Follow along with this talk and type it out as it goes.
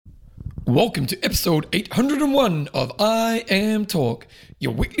Welcome to episode 801 of I Am Talk,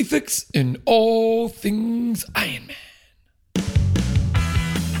 your weekly fix in all things Iron Man.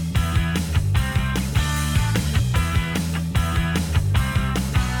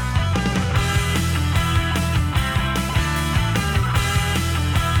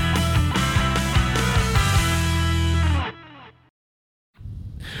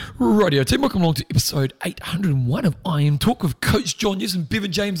 Radio team, welcome along to episode 801 of I Am Talk with Coach John Yes and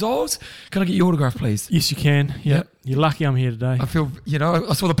Bevan James Eyles. Can I get your autograph, please? Yes, you can. Yep. You're lucky I'm here today. I feel,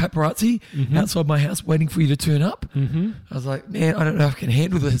 I saw the paparazzi outside my house waiting for you to turn up. Mm-hmm. I was like, man, I don't know if I can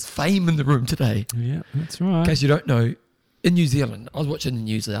handle his fame in the room today. Yeah, that's right. In case you don't know, in New Zealand, I was watching the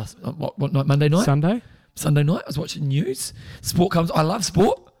news last, what night, Monday night? Sunday night, I was watching news. Sport comes, I love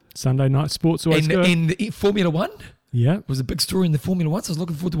sport. Sunday night sport's always good. And the Formula One. Yeah. It was a big story in the Formula One, so I was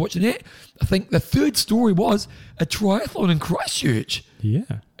looking forward to watching that. I think the third story was a triathlon in Christchurch. Yeah.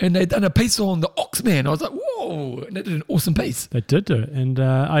 And they'd done a piece on the Oxman. I was like, whoa, and they did an awesome piece. They did do it, and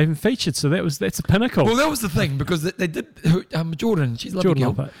I even featured, so that's a pinnacle. Well, that was the thing, because they did, Jordan, she's a lovely Jordan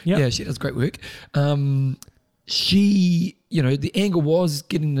girl. Loppett, yep. Yeah, she does great work. She, the angle was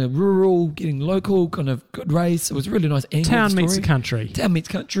getting the rural, getting local, kind of good race. It was a really nice angle. Town meets the country. Town meets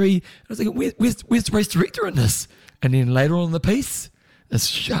country. I was like, where's the race director in this? And then later on in the piece, this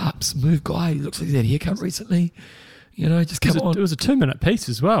sharp, smooth guy, he looks like he's had a haircut recently. Just come on. It was a 2-minute piece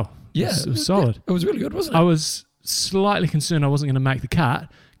as well. Yeah. It was solid. It was really good, wasn't it? I was slightly concerned I wasn't going to make the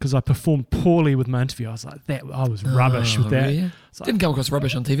cut because I performed poorly with my interview. I was like, I was rubbish with that. Really? Like, didn't come across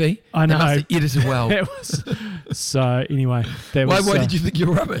rubbish on TV. I know. It edited well. So anyway, why did you think you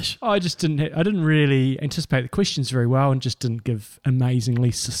were rubbish? I didn't really anticipate the questions very well and just didn't give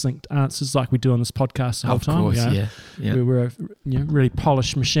amazingly succinct answers like we do on this podcast the whole time. Of course, yeah. We were a really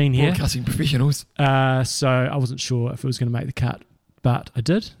polished machine here. Broadcasting professionals. So I wasn't sure if it was going to make the cut, but I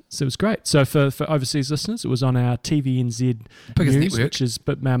did. So it was great. So for overseas listeners, it was on our TVNZ biggest News, network, which is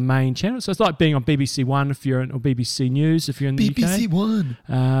our main channel. So it's like being on BBC One or BBC News if you're in the UK. BBC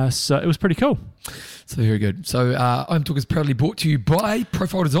One. So it was pretty cool. So very good. So I'm Talk is proudly brought to you by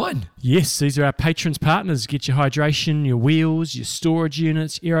Profile Design. Yes, these are our patrons partners. Get your hydration, your wheels, your storage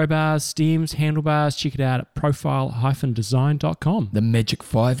units, aero bars, stems, handlebars. Check it out at profile-design.com. The Magic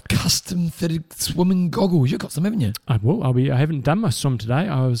 5 custom fitted swimming goggles. You've got some, haven't you? I will. I haven't done my swim today.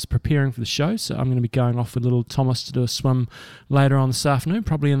 I was preparing for the show, so I'm going to be going off with little Thomas to do a swim later on this afternoon,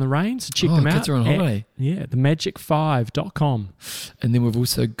 probably in the rain. So check them out. Kids are on holiday. themagic5.com. And then we've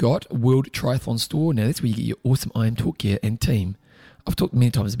also got World Triathlon Store. Now that's where you get your awesome I Am Talk gear and team. I've talked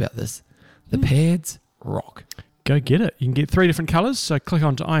many times about this. The pads rock. Go get it. You can get 3 different colours. So click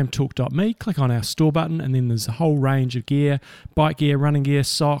on to iamtalk.me, click on our store button, and then there's a whole range of gear, bike gear, running gear,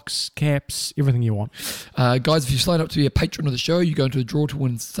 socks, caps, everything you want. Guys, if you sign up to be a patron of the show, you go into a draw to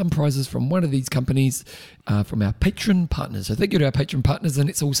win some prizes from one of these companies from our patron partners. So thank you to our patron partners, and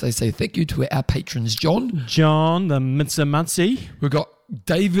let's also say thank you to our patrons, John. John, the Mitsa. We've got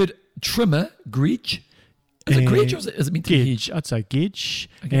David Trimmer, Gridge. Is it Gridge or is it meant to be Gedge? I'd say Gedge.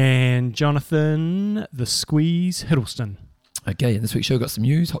 Okay. And Jonathan, the Squeeze Hiddleston. Okay, and this week's show got some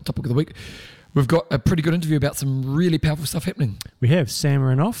news, hot topic of the week. We've got a pretty good interview about some really powerful stuff happening. We have Sam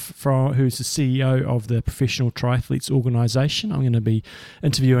Renoff, who's the CEO of the Professional Triathletes Organisation. I'm going to be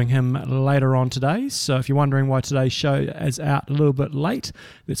interviewing him later on today. So if you're wondering why today's show is out a little bit late,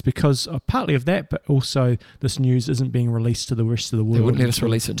 it's because partly of that, but also this news isn't being released to the rest of the world. They wouldn't let us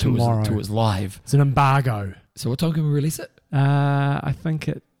release it until it was live. It's an embargo. So what time can we release it? I think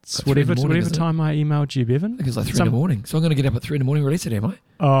it's whatever time I emailed you, Bevan. I think it's like 3 in the morning. So I'm going to get up at 3 in the morning and release it, am I?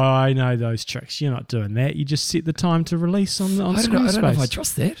 Oh, I know those tricks. You're not doing that. You just set the time to release on Squarespace. I don't know if I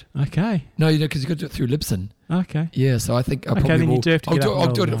trust that. Okay. No, because you've got to do it through Libsyn. Okay. Yeah, so I think I'll then you do have to get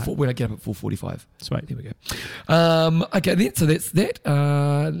I'll do it when I get up at 4:45. Sweet. There we go. Okay, then, so that's that.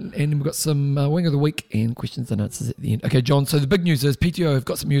 And we've got some wing of the week and questions and answers at the end. Okay, John, so the big news is PTO have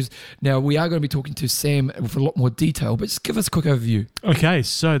got some news. Now, we are going to be talking to Sam with a lot more detail, but just give us a quick overview. Okay,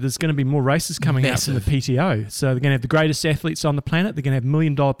 so there's going to be more races coming out from the PTO. So they're going to have the greatest athletes on the planet. They're going to have $1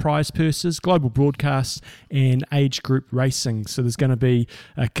 million prize purses, global broadcasts, and age group racing. So there's going to be,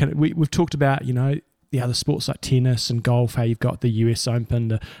 we've talked about, the other sports like tennis and golf, how you've got the US Open,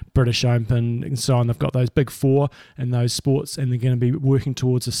 the British Open, and so on. They've got those big four in those sports, and they're going to be working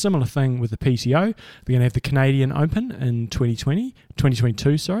towards a similar thing with the PTO. They're going to have the Canadian Open in 2022.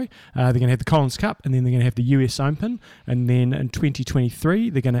 They're going to have the Collins Cup, and then they're going to have the US Open, and then in 2023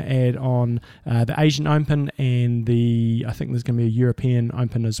 they're going to add on the Asian Open, and I think there's going to be a European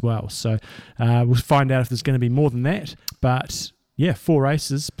Open as well. So we'll find out if there's going to be more than that, but yeah, 4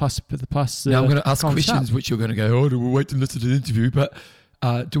 races plus. Now I'm going to ask questions which you're going to go, we'll wait to listen to the interview. But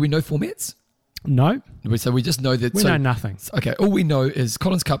Do we know formats? No. So we just know that. We know nothing. Okay, all we know is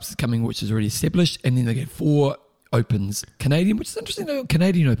Collins Cup is coming, which is already established, and then they get 4 Opens. Canadian, which is interesting, though,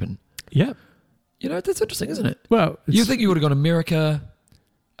 Canadian Open. Yeah. You know, that's interesting, isn't it? Well, you think you would have gone America,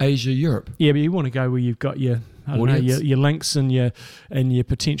 Asia, Europe. Yeah, but you want to go where you've got your your links and your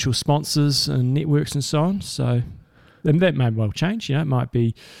potential sponsors and networks and so on. So and that may well change. You know, it might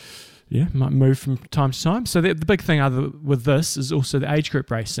be, might move from time to time. So the big thing with this is also the age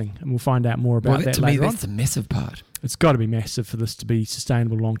group racing, and we'll find out more about that later on. To me, that's the massive part. It's got to be massive for this to be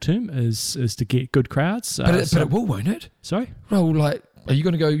sustainable long term. Is to get good crowds. But it will, won't it? Sorry. Well, like. Are you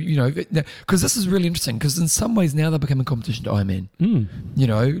going to go, because this is really interesting, because in some ways now they're becoming competition to Ironman.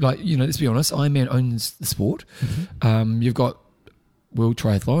 Let's be honest, Ironman owns the sport. Mm-hmm. You've got World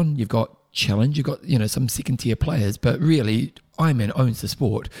Triathlon, you've got Challenge, you've got, some second tier players, but really Ironman owns the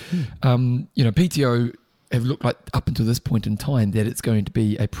sport. PTO have looked like up until this point in time that it's going to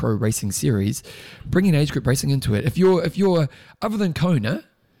be a pro racing series, bringing age group racing into it. If you're other than Kona,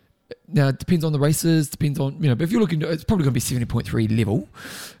 now, it depends on the races, depends on, but if you're looking, it's probably going to be 70.3 level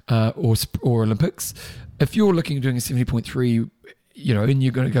or Olympics. If you're looking at doing a 70.3, and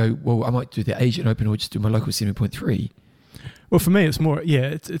you're going to go, well, I might do the Asian Open or just do my local 70.3. Well, for me, it's more,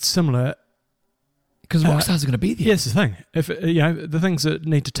 it's similar. Because Rockstars are going to be there. Yeah, that's the thing. If the things that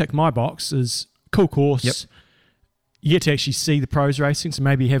need to tick my box is cool course. Yep. You get to actually see the pros racing, so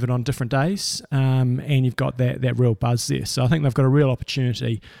maybe you have it on different days, and you've got that real buzz there. So I think they've got a real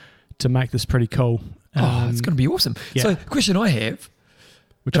opportunity to make this pretty cool. It's going to be awesome. Yeah. So, question I have,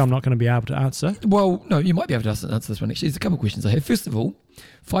 which I'm not going to be able to answer. Well, no, you might be able to answer this one. Actually, there's a couple of questions I have. First of all,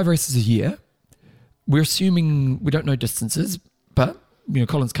 5 races a year. We're assuming we don't know distances, but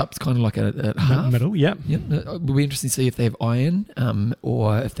Collins Cup's kind of like a half middle. Yeah. It'll be interesting to see if they have iron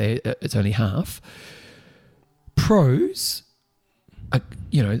or if it's only half. Pros,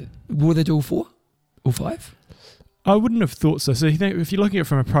 will they do all 4, all 5? I wouldn't have thought so. So you think if you're looking at it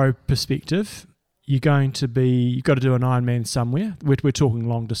from a pro perspective, you've got to do an Ironman somewhere. We're talking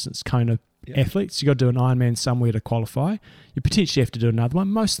long distance Kona athletes. You've got to do an Ironman somewhere to qualify. You potentially have to do another one.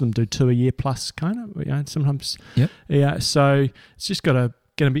 Most of them do 2 a year plus Kona. Sometimes. Yep. Yeah. So it's just going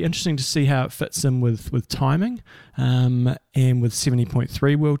to be interesting to see how it fits in with timing, and with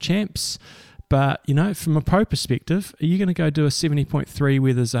 70.3 world champs. But from a pro perspective, are you going to go do a 70.3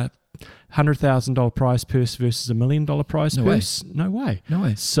 where there's a $100,000 prize purse versus $1 million prize purse? No way.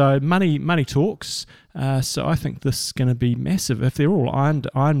 So money talks. So I think this is going to be massive. If they're all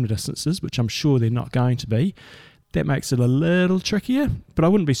iron distances, which I'm sure they're not going to be, that makes it a little trickier. But I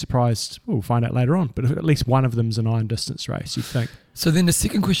wouldn't be surprised. We'll find out later on. But if at least one of them's an iron distance race, you'd think. So then the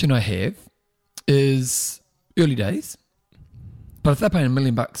second question I have is early days. But if they're paying $1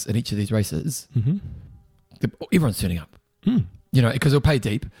 million at each of these races, everyone's turning up. Because they'll pay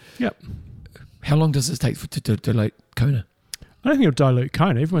deep. Yep. How long does this take to dilute Kona? I don't think it'll dilute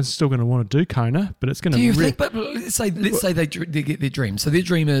Kona. Everyone's still going to want to do Kona, but it's going to. Do you think? But let's say they get their dream. So their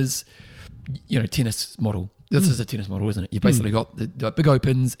dream is, tennis model. This is a tennis model, isn't it? You've basically got the big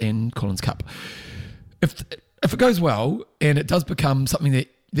Opens and Collins Cup. If it goes well and it does become something that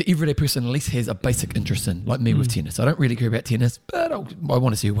the everyday person at least has a basic interest in, like me with tennis. I don't really care about tennis, but I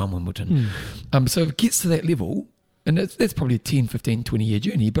want to see who won Wimbledon. So if it gets to that level, and that's probably a 10, 15, 20-year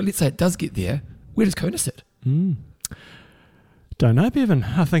journey, but let's say it does get there, where does Kona sit? Don't know, Bevan.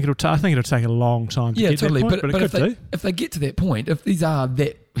 I think it'll take a long time to get to that point, but it could do. If they get to that point, if these are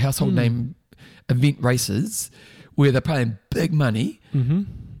that household name event races where they're paying big money,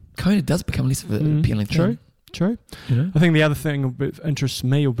 Kona does become less of an appealing thing. True. I think the other thing that interests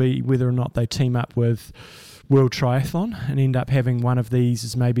me will be whether or not they team up with World Triathlon and end up having one of these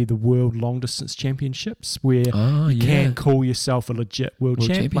as maybe the World Long Distance Championships, where you can call yourself a legit world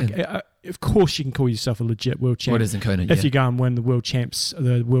champion. Like, of course, you can call yourself a legit world champion. What is in Kona? If you go and win the World Champs,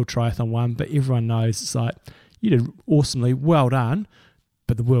 the World Triathlon one, but everyone knows it's like you did awesomely, well done,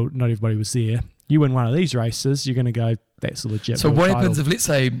 but not everybody was there. You win one of these races, you're going to go, that's a legit. So what happens if, let's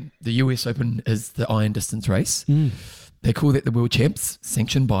say, the US Open is the iron distance race? They call that the World Champs,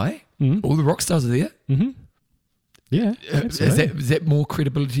 sanctioned by all the rock stars are there. Yeah, is that more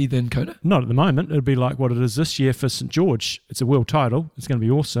credibility than Kona? Not at the moment. It'll be like what it is this year for St George. It's a world title. It's going to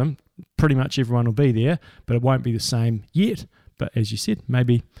be awesome. Pretty much everyone will be there, but it won't be the same yet. But as you said,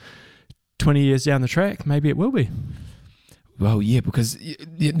 maybe 20 years down the track, maybe it will be. Well, yeah, because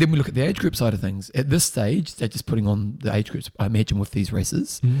then we look at the age group side of things. At this stage, they're just putting on the age groups, I imagine, with these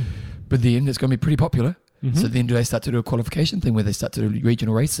races. But then it's going to be pretty popular. So then do they start to do a qualification thing where they start to do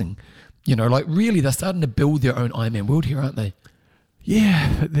regional racing? Really, they're starting to build their own Ironman world here, aren't they?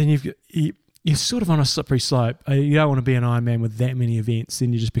 Yeah, but then you're sort of on a slippery slope. You don't want to be an Ironman with that many events,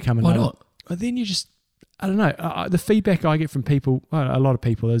 then you just become another. Why not? But then you just, I don't know. The feedback I get from people, a lot of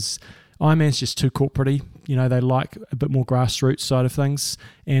people, is Ironman's just too corporate-y. You know, they like a bit more grassroots side of things.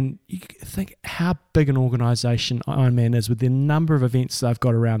 And you think how big an organisation Ironman is with the number of events they've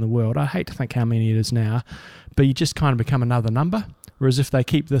got around the world. I hate to think how many it is now, but you just kind of become another number. Whereas if they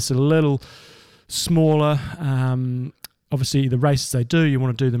keep this a little smaller, obviously the races they do, you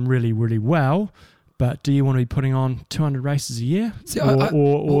want to do them really, really well. But do you want to be putting on 200 races a year? See,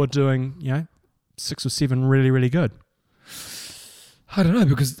 or doing, 6 or 7 really, really good? I don't know,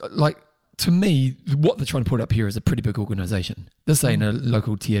 because to me, what they're trying to put up here is a pretty big organisation. This ain't a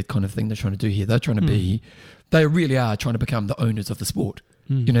local tier kind of thing they're trying to do here. They're trying to be, they really are trying to become the owners of the sport.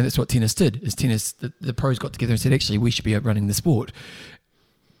 That's what tennis did. Is tennis, the pros got together and said, actually, we should be running the sport.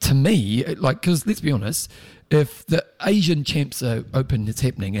 To me, because let's be honest, if the Asian Champs Open is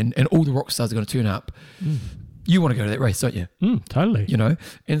happening and all the rock stars are going to turn up, you want to go to that race, don't you? Totally.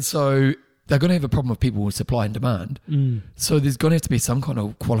 And so they're going to have a problem with people with supply and demand. So there's going to have to be some kind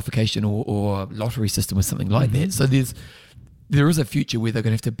of qualification or lottery system or something like that. So there is a future where they're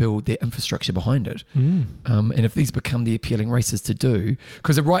going to have to build their infrastructure behind it. And if these become the appealing races to do,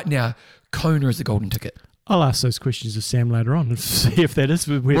 because right now, Kona is the golden ticket. I'll ask those questions of Sam later on and see if that is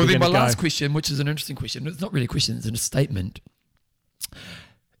where well, then my last question, which is an interesting question, it's not really a question, it's a statement.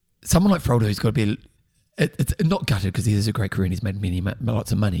 Someone like Frodo, who's got to be, it's not gutted because he has a great career and he's made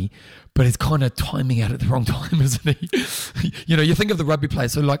lots of money, but he's kind of timing out at the wrong time, isn't he? You think of the rugby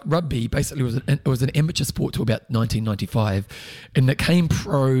players. So like rugby basically was an amateur sport till about 1995, and it came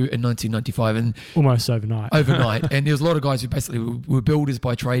pro in 1995 and almost overnight. And there was a lot of guys who basically were builders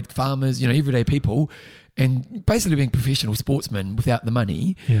by trade, farmers, everyday people, and basically being professional sportsmen without the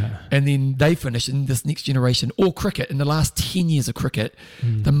money. Yeah. And then they finish in this next generation, or cricket. In the last 10 years of cricket,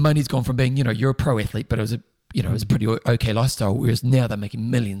 the money's gone from being, you're a pro athlete, but it was a pretty okay lifestyle, whereas now they're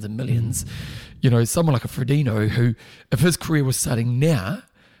making millions and millions. Someone like a Frodeno, who, if his career was starting now,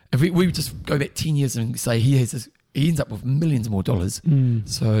 if we just go back 10 years and say he ends up with millions more dollars.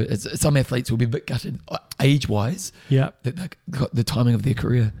 So some athletes will be a bit gutted age-wise. Yeah. That they got the timing of their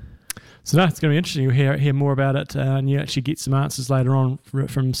career. So that's going to be interesting. You'll hear more about it, and you actually get some answers later on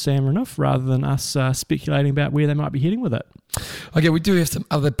from Sam Renouf, rather than us speculating about where they might be heading with it. Okay, we do have some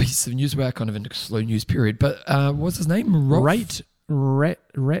other pieces of news. We're kind of in a slow news period, but what's his name? Raticeps.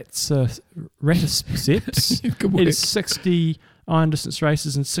 It is 60 iron distance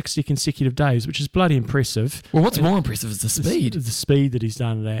races in 60 consecutive days, which is bloody impressive. Well, what's more impressive is the speed. The speed that he's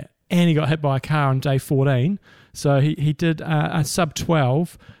done at. And he got hit by a car on day 14. So he did a sub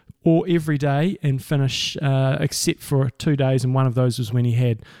 12 or every day and finish, except for 2 days, and one of those was when he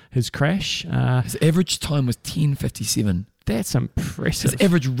had his crash. His average time was 10:57. That's impressive. His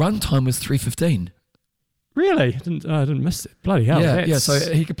average run time was 3:15. Really? I didn't miss it. Bloody hell. Yeah. So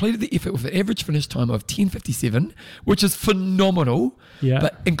he completed the effort with an average finish time of 10:57, which is phenomenal. Yeah.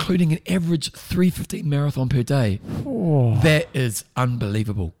 But including an average 3:15 marathon per day. Oh. That is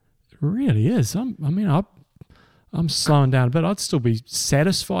unbelievable. It really is. I'm slowing down a bit. I'd still be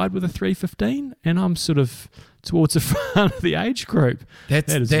satisfied with a 3:15, and I'm sort of towards the front of the age group. That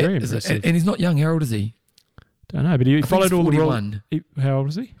is very impressive. And he's not young. How old is he? Don't know, but he followed all the rules. How old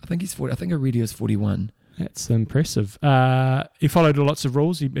is he? I think he's 40. I think I read he was 41. That's impressive. He followed lots of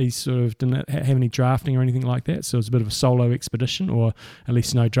rules. He sort of didn't have any drafting or anything like that, so it was a bit of a solo expedition, or at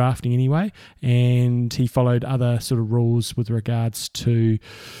least no drafting anyway. And he followed other sort of rules with regards to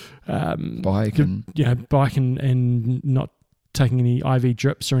bike and not taking any IV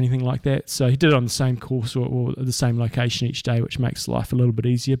drips or anything like that. So he did it on the same course or the same location each day, which makes life a little bit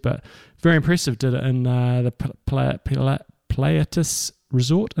easier. But very impressive. Did it in the Pleiades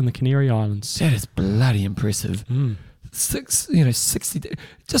Resort in the Canary Islands. That is bloody impressive. 60,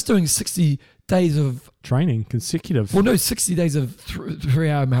 just doing 60 days of training consecutive. Well, no, 60 days of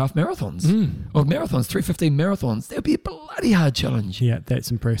 3.5 marathons. Of marathons, 3:15 marathons. That would be a bloody hard challenge. Yeah,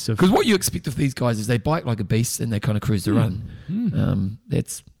 that's impressive. Because what you expect of these guys is they bike like a beast and they kind of cruise the run.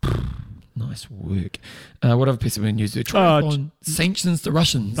 That's nice work. What other piece of news? Triathlon sanctions the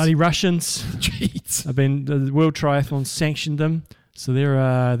Russians. Bloody Russians. Jeez. The World Triathlon sanctioned them. So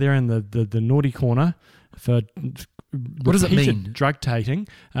they're in the naughty corner for What does it mean? Drug taking.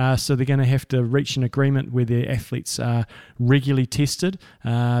 So they're going to have to reach an agreement where their athletes are regularly tested.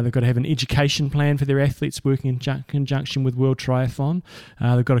 They've got to have an education plan for their athletes working in conjunction with World Triathlon.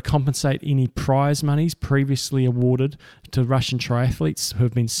 They've got to compensate any prize monies previously awarded to Russian triathletes who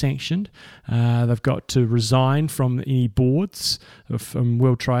have been sanctioned. They've got to resign from any boards from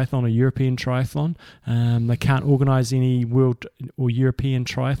World Triathlon or European Triathlon. They can't organise any World or European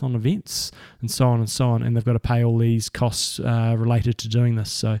Triathlon events, and so on and so on. And they've got to pay all these costs related to doing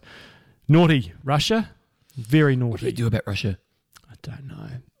this. So naughty, Russia. Very naughty. What do you do about Russia? I don't know.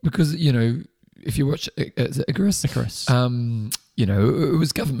 Because, if you watch, is it Icarus? Icarus. It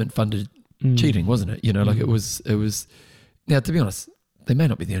was government funded cheating, wasn't it? It was. Now, to be honest, they may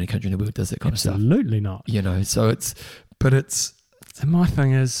not be the only country in the world that does that kind of stuff. Absolutely not. So it's. And my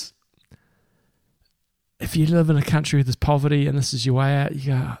thing is, if you live in a country with this poverty and this is your way out,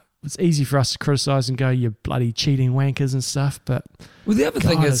 it's easy for us to criticise and go, you bloody cheating wankers and stuff, but... Well, the other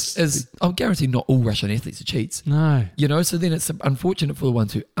thing is I'm guaranteed not all Russian athletes are cheats. No. So then it's unfortunate for the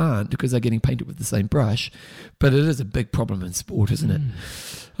ones who aren't because they're getting painted with the same brush, but it is a big problem in sport, isn't it?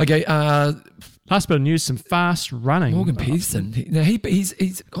 Okay, last bit of news, some fast running. Morgan Pearson.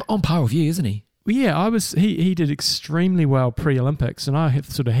 He's on par with you, isn't he? Well, yeah, he did extremely well pre-Olympics, and I have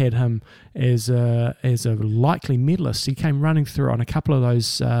sort of had him as a likely medalist. He came running through on a couple of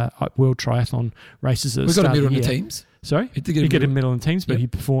those World Triathlon races. We got a medal in the teams. Sorry, he did get a medal in teams, but he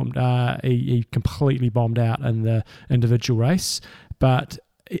performed. He completely bombed out in the individual race, and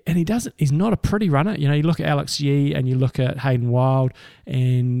he's not a pretty runner. You look at Alex Yee and you look at Hayden Wild,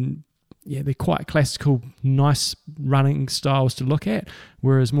 and yeah, they're quite classical, nice running styles to look at.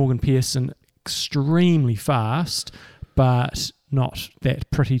 Whereas Morgan Pearson, extremely fast, but not that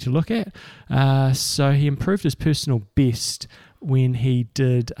pretty to look at. So he improved his personal best when he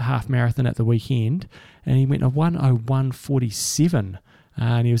did a half marathon at the weekend, and he went a 1:01:47,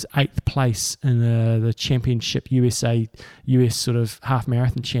 and he was 8th place in the championship US sort of half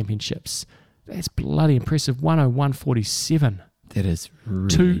marathon championships. That's bloody impressive. 1:01:47. That is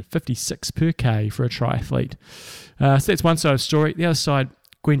really... 2:56 per K for a triathlete. So that's one side of the story. The other side,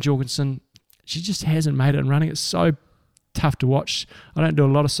 Gwen Jorgensen, she just hasn't made it in running. It's so tough to watch. I don't do a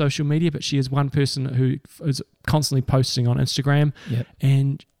lot of social media, but she is one person who is constantly posting on Instagram,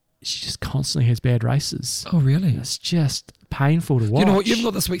 and she just constantly has bad races. Oh, really? It's just painful to watch. You know what? You've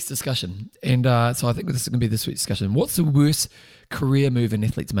got this week's discussion, and so I think this is going to be this week's discussion. What's the worst career move an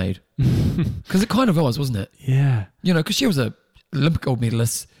athlete's made? Because it kind of was, wasn't it? Yeah. Because she was a Olympic gold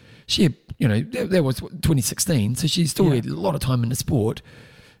medalist. She had, that was 2016, so she still had a lot of time in the sport.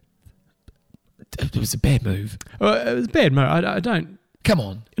 It was a bad move. Well, it was a bad move. I don't. Come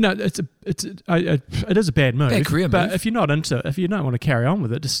on. No, it is a bad move. Bad career move. But if you don't want to carry on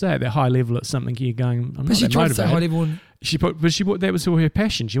with it, just stay at that high level at something you're going. I'm not that motivated. But she tried to stay high level. That was her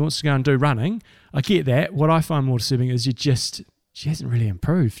passion. She wants to go and do running. I get that. What I find more disturbing is she hasn't really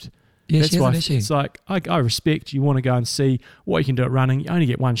improved. Yeah, that's why it's like, I respect you want to go and see what you can do at running. You only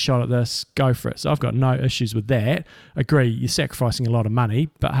get one shot at this, go for it. So I've got no issues with that. Agree, you're sacrificing a lot of money,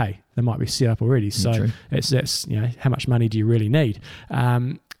 but hey, they might be set up already. So that's how much money do you really need?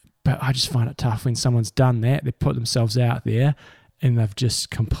 But I just find it tough when someone's done that, they put themselves out there, and they've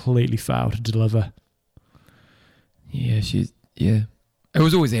just completely failed to deliver. Yeah, it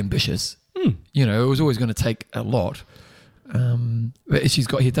was always ambitious. It was always going to take a lot. But she's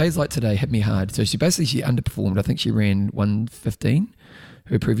got here days like today hit me hard. So she underperformed. I think she ran 1:15.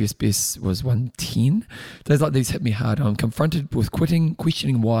 Her previous best was 1:10. Days like these hit me hard. I'm confronted with quitting,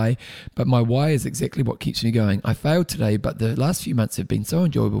 questioning why, but my why is exactly what keeps me going. I failed today, but the last few months have been so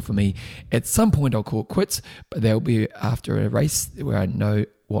enjoyable for me. At some point I'll call it quits, but they'll be after a race where I know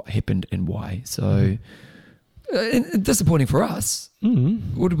what happened and why. So disappointing for us.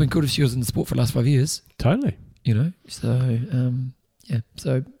 Would have been good if she was in the sport for the last 5 years. Totally.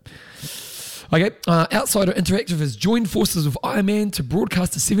 Okay, Outsider Interactive has joined forces with Ironman to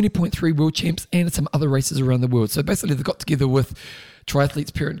broadcast the 70.3 World Champs and some other races around the world. So basically they got together with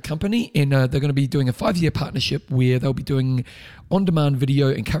Triathletes Parent Company, and they're going to be doing a 5-year partnership where they'll be doing on-demand video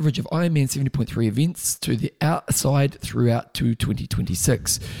and coverage of Ironman 70.3 events to the outside throughout to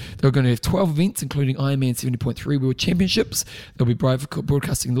 2026. They're going to have 12 events, including Ironman 70.3 World Championships. They'll be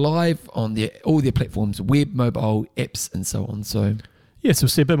broadcasting live on all their platforms, web, mobile, apps, and so on. So, yes, we'll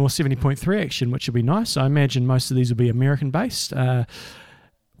see a bit more 70.3 action, which will be nice. I imagine most of these will be American-based.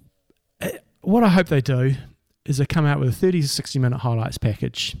 What I hope they do is they come out with a 30 to 60 minute highlights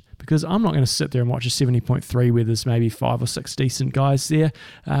package, because I'm not going to sit there and watch a 70.3 where there's maybe 5 or 6 decent guys there.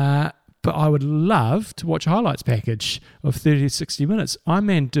 But I would love to watch a highlights package of 30 to 60 minutes.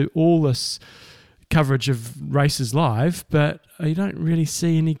 Ironman do all this coverage of races live, but you don't really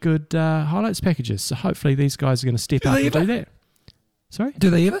see any good highlights packages. So hopefully these guys are going to step up and do that. Sorry? Do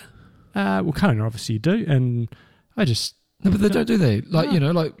they ever? Well, Kona obviously do, and I just... No, but they don't, do they? Like,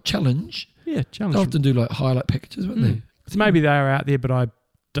 like Challenge. Yeah, Challenge. They often do like highlight packages, won't they? So maybe they are out there, but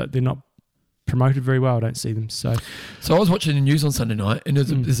they're not promoted very well. I don't see them. So I was watching the news on Sunday night, and there's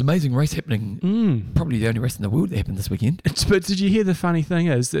an amazing race happening. Probably the only race in the world that happened this weekend. But did you hear the funny thing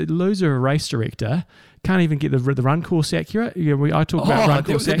is the loser, a race director, can't even get the run course accurate. I talk about run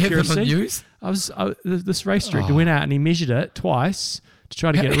course accuracy. This race director went out and he measured it twice to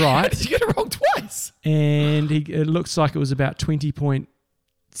try to get it right. Did you get it wrong twice? And it looks like it was about 20.7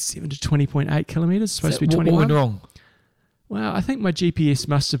 to 20.8 kilometres. Supposed to be 21. What went wrong? Well, I think my GPS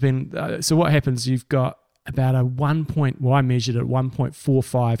must have been... so what happens, you've got about I measured at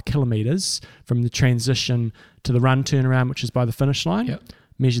 1.45 kilometres from the transition to the run turnaround, which is by the finish line. Yep.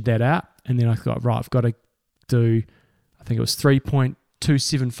 Measured that out. And then I thought, right, I've got to do, I think it was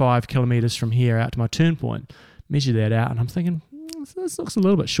 3.275 kilometres from here out to my turn point. Measured that out, and I'm thinking, this looks a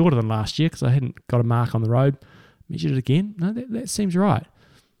little bit shorter than last year because I hadn't got a mark on the road. Measured it again. No, that seems right.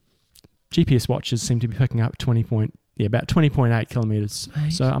 GPS watches seem to be picking up about 20.8 kilometres.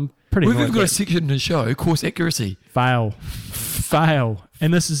 So I'm pretty We've even got a section in the show, course accuracy. Fail.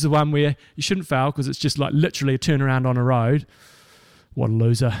 And this is the one where you shouldn't fail because it's just like literally a turnaround on a road. What a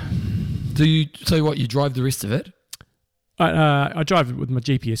loser. You drive the rest of it? I drive it with my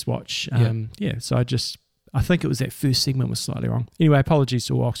GPS watch. So I think it was that first segment was slightly wrong. Anyway, apologies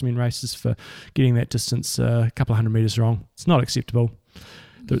to all Oxman racers for getting that distance a couple of 100 metres wrong. It's not acceptable.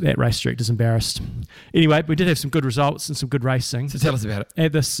 That race director's embarrassed. Anyway, we did have some good results and some good racing. So tell us about it.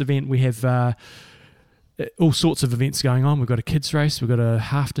 At this event, we have all sorts of events going on. We've got a kids race. We've got a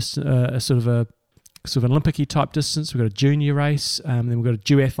half distance, sort of an Olympic-y type distance. We've got a junior race. Then we've got a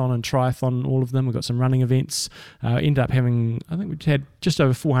duathlon and triathlon, all of them. We've got some running events. Ended up having, I think we had just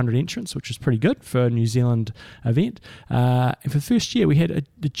over 400 entrants, which was pretty good for a New Zealand event. And for the first year, we had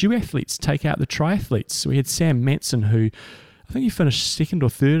the duathletes take out the triathletes. So we had Sam Manson, who I think he finished second or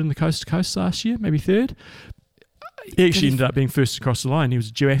third in the Coast to Coast last year, maybe third. He actually ended up being first across the line. He was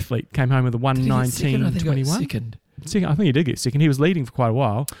a duathlete, came home with a 1:19.21. Second. I think he did get second. He was leading for quite a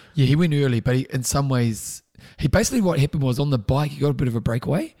while. Yeah, he went early, but in some ways, what happened was on the bike, he got a bit of a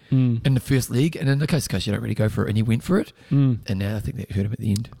breakaway in the first leg, and in the Coast to Coast, you don't really go for it, and he went for it. And now I think that hurt him at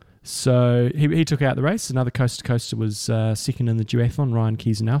the end. So he took out the race. Another Coast to Coaster was second in the duathlon, Ryan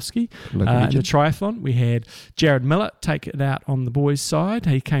Kiesanowski. In the triathlon, we had Jared Millett take it out on the boys' side.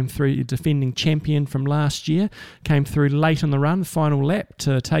 He came through, defending champion from last year, came through late on the run, final lap,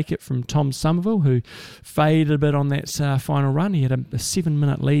 to take it from Tom Somerville, who faded a bit on that final run. He had a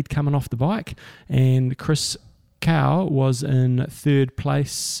 7-minute lead coming off the bike, and Chris Cow was in third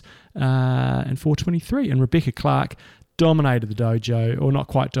place in 4:23, and Rebecca Clark dominated the dojo, or not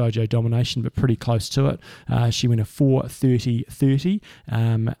quite dojo domination, but pretty close to it. She went a 4:30.30,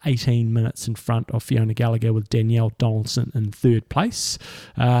 18 minutes in front of Fiona Gallagher, with Danielle Donaldson in third place.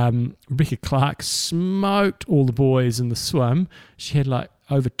 Rebecca Clark smoked all the boys in the swim. She had like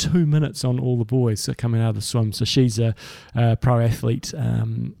over 2 minutes on all the boys coming out of the swim. So she's a pro athlete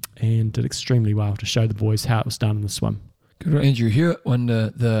and did extremely well to show the boys how it was done in the swim. Good on Andrew Hewitt won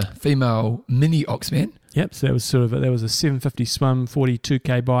the female mini Oxman. Yep, so that was a 750 swim,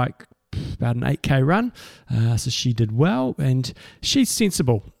 42k bike, about an 8k run. So she did well, and she's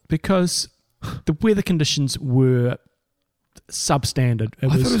sensible because the weather conditions were substandard. I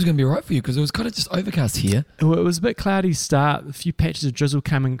thought it was going to be right for you because it was kind of just overcast here. It was a bit cloudy to start, a few patches of drizzle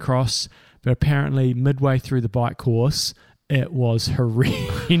coming across, but apparently midway through the bike course, it was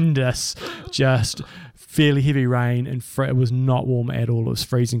horrendous. Just fairly heavy rain, and it was not warm at all. It was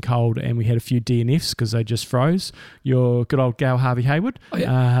freezing cold, and we had a few DNFs because they just froze. Your good old gal Harvey Hayward,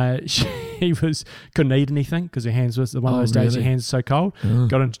 she couldn't eat anything because her hands was one of those days her hands are so cold.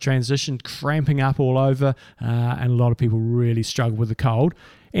 Got into transition, cramping up all over, and a lot of people really struggled with the cold.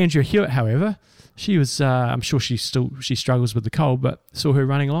 Andrea Hewitt, however, she was, I'm sure she struggles with the cold, but saw her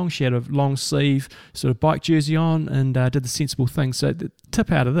running along. She had a long sleeve sort of bike jersey on and did the sensible thing. So the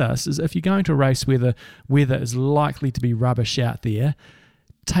tip out of this is if you're going to a race where the weather is likely to be rubbish out there,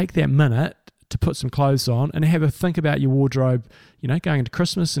 take that minute to put some clothes on and have a think about your wardrobe, going into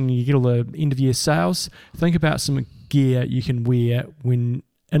Christmas and you get all the end of year sales. Think about some gear you can wear when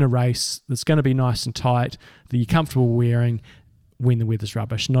in a race that's going to be nice and tight, that you're comfortable wearing when the weather's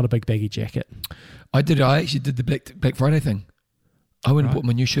rubbish, not a big baggy jacket. I actually did the Black Friday thing. I went and bought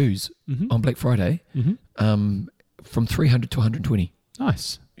my new shoes on Black Friday from 300 to 120.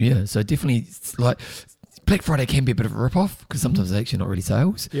 Nice. Yeah, so definitely, like, Black Friday can be a bit of a rip-off because sometimes they're actually not really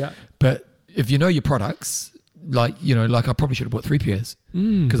sales. Yeah. But if you know your products, like I probably should have bought 3 pairs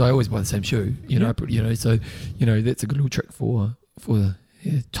because I always buy the same shoe. So that's a good little trick for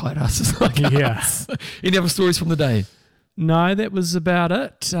tight asses like us. Any other stories from the day? No, that was about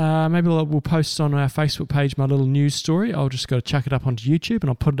it. Maybe we'll post on our Facebook page my little news story. I'll just go chuck it up onto YouTube and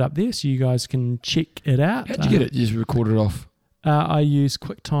I'll put it up there so you guys can check it out. How'd you get it? You just record it off? I use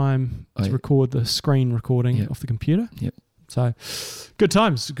QuickTime to record the screen recording off the computer. Yep. So good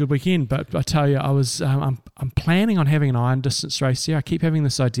times, good weekend. But I tell you, I was I'm planning on having an iron distance race there. I keep having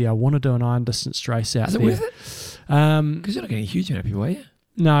this idea. I want to do an iron distance race out there. Is it worth it? Because you're not getting a huge amount of people, are you?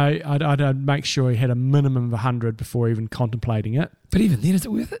 No, I'd make sure he had a minimum of 100 before even contemplating it. But even then, is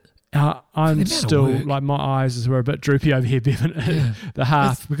it worth it? I'm still, like, my eyes were a bit droopy over here, Bevan. Yeah. The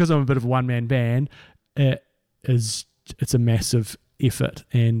half, because I'm a bit of a one-man band, it's a massive effort,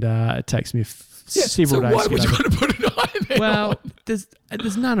 and it takes me several days. Why would you want to put an Ironman on?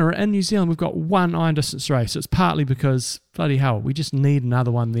 There's none in New Zealand. We've got one iron distance race. It's partly because, bloody hell, we just need another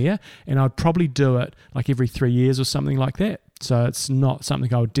one there, and I'd probably do it like every 3 years or something like that. So it's not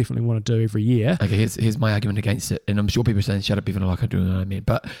something I would definitely want to do every year. Okay, here's my argument against it, and I'm sure people are saying, shut up, even like I do an Ironman,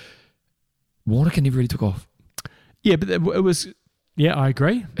 but Wanaka never really took off. Yeah, but it was, I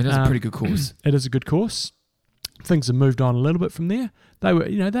agree. And it's a pretty good course. It is a good course. Things have moved on a little bit from there. They were,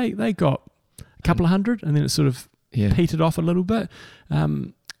 they got a couple of hundred, and then it sort of petered off a little bit.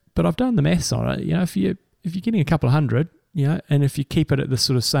 But I've done the maths on it. If you're getting a couple of hundred, and if you keep it at the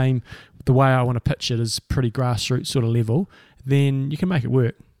sort of same, the way I want to pitch it is pretty grassroots sort of level, then you can make it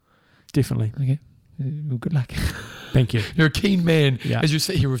work. Definitely. Okay. Well, good luck. Thank you. You're a keen man as you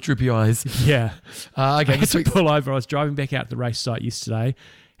sit here with droopy eyes. Yeah. Okay. I had to pull over. I was driving back out to the race site yesterday.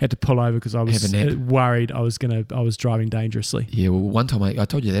 Had to pull over because I was worried I was driving dangerously. Yeah. Well, one time I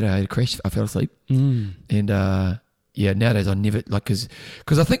told you that I had a crash. I fell asleep. And nowadays I never because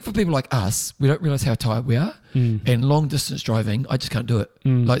I think for people like us, we don't realise how tired we are. And long distance driving, I just can't do it.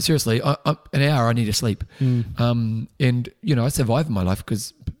 Like seriously, an hour I need to sleep. And I survive in my life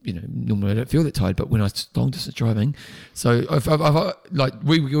because normally I don't feel that tired, but when I long distance driving, so if like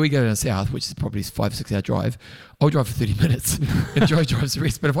we go down south, which is probably 5 or 6 hour drive, I'll drive for 30 minutes and Joe drives the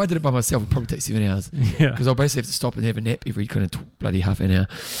rest. But if I did it by myself, it'd probably take 7 hours because I'll basically have to stop and have a nap every kind of bloody half an hour.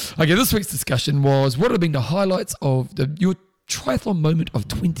 Okay, this week's discussion was what have been the highlights of your triathlon moment of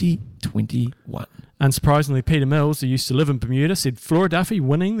 2021. Unsurprisingly, Peter Mills, who used to live in Bermuda, said Flora Duffy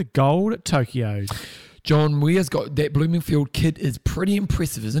winning the gold at Tokyo. John Weir's got that Bloomingfield kid is pretty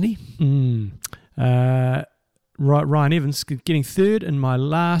impressive, isn't he? Ryan Evans getting third in my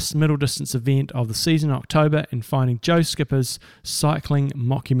last middle distance event of the season in October and finding Joe Skipper's cycling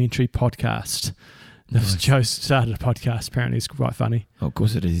mockumentary podcast. Nice. Joe started a podcast. Apparently, it's quite funny. Oh, of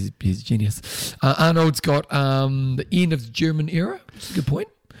course it is. He's a genius. Arnold's got the end of the German era, which is a good point,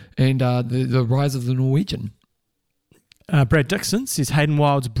 and the rise of the Norwegian. Brad Dixon says Hayden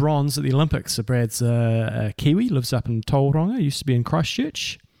Wild's bronze at the Olympics. So Brad's a Kiwi, lives up in Tauranga, used to be in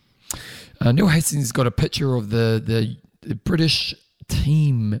Christchurch. Neil Hastings got a picture of the British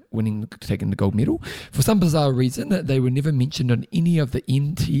team taking the gold medal. For some bizarre reason, they were never mentioned on any of the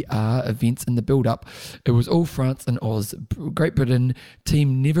MTR events in the build-up. It was all France and Oz. Great Britain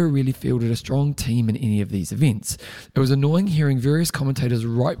team never really fielded a strong team in any of these events. It was annoying hearing various commentators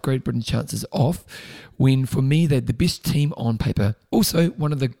write Great Britain's chances off when, for me, they had the best team on paper. Also,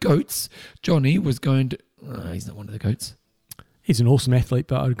 one of the GOATs, Johnny, was going to... he's not one of the GOATs. He's an awesome athlete,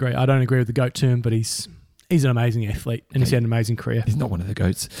 but I'd agree. I don't agree with the GOAT term, but he's an amazing athlete, and he's had an amazing career. He's not one of the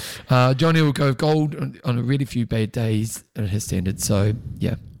GOATs. Johnny will go gold on a really few bad days at his standards, so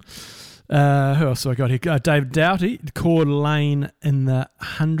yeah. Who else have I got here? David Doughty, Coeur d'Alene in the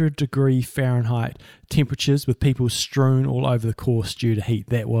 100-degree Fahrenheit temperatures with people strewn all over the course due to heat.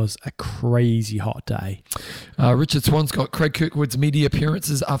 That was a crazy hot day. Richard Swan's got Craig Kirkwood's media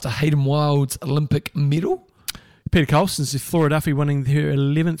appearances after Hayden Wild's Olympic medal. Peter Colson says Flora Duffy winning her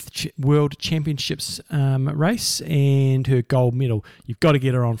 11th World Championships race and her gold medal. You've got to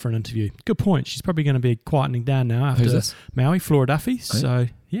get her on for an interview. Good point. She's probably going to be quietening down now after Maui, Flora Duffy. So,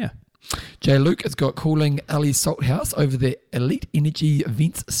 yeah. Jay Luke has got calling Ali Salthouse over the Elite Energy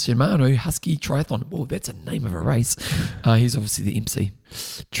Events Shimano Husky Triathlon. Oh, that's a name of a race. He's obviously the MC.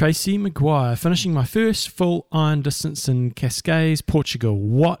 Tracy Maguire finishing my first full iron distance in Cascais, Portugal.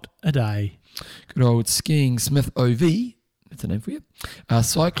 What a day. Good old Skiing Smith OV. That's a name for you.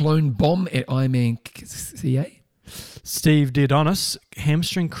 Cyclone Bomb at Ironman CA. Steve Deodonis,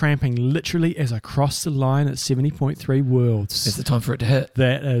 hamstring cramping literally as I crossed the line at 70.3 Worlds. It's the time for it to hit.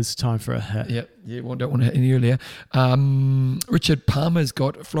 That is time for a hit. Yep. Yeah, well, don't want to hit any earlier. Richard Palmer's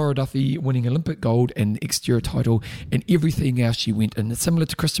got Flora Duffy winning Olympic gold and exterior title, and everything else she went in. It's similar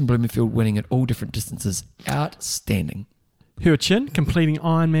to Kristen Blumenfield winning at all different distances. Outstanding. Hua Chin, completing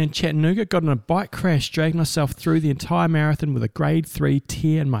Ironman Chattanooga, got in a bike crash, dragging herself through the entire marathon with a grade 3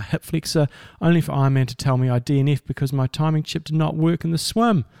 tear in my hip flexor, only for Ironman to tell me I DNF because my timing chip did not work in the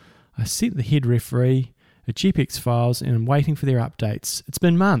swim. I sent the head referee a GPX files and I'm waiting for their updates. It's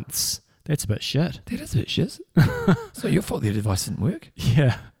been months. That's a bit shit. That is a bit shit. It's not your fault the device didn't work.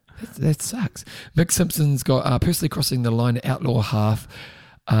 Yeah. That sucks. Mick Simpson's got personally crossing the line at Outlaw Half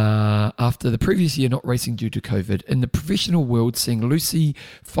after the previous year not racing due to COVID. In the professional world, seeing Lucy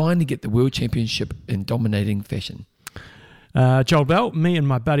finally get the world championship in dominating fashion. Joel Bell, me and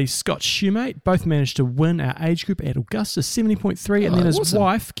my buddy Scott Shoemate both managed to win our age group at Augusta 70.3, and then his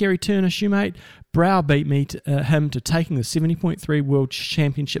wife, Kerry Turner Shoemate, browbeat him to taking the 70.3 World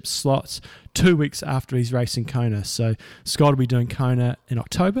Championship slots 2 weeks after he's racing Kona. So Scott will be doing Kona in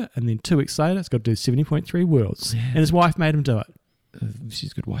October, and then 2 weeks later, he's got to do 70.3 Worlds. Yeah. And his wife made him do it.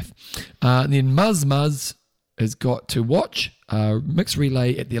 She's a good wife. And then Muz has got to watch mixed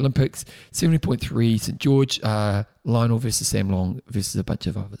relay at the Olympics, 70.3 St. George, Lionel versus Sam Long versus a bunch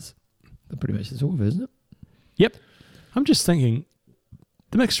of others. That pretty much is all of it, isn't it? Yep. I'm just thinking,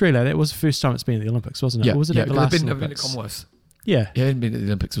 the mixed relay, that was the first time it's been at the Olympics, wasn't it? Yeah, or was it at the last Olympics? Olympics? Been at Commonwealth. Yeah. Yeah, it hadn't been at the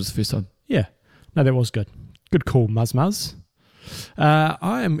Olympics, it was the first time. Yeah. No, that was good. Good call, Muz.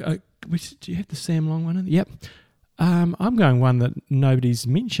 I am... do you have the Sam Long one in there? Yep. I'm going one that nobody's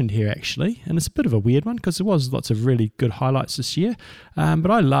mentioned here, actually, and it's a bit of a weird one because there was lots of really good highlights this year. But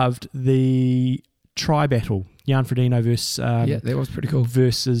I loved the tri-battle, Jan Frodeno versus... that was pretty cool.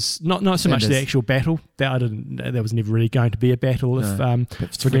 Versus, not so much the actual battle. That was never really going to be a battle if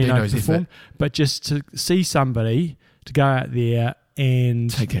Frodeno performed. But just to see somebody to go out there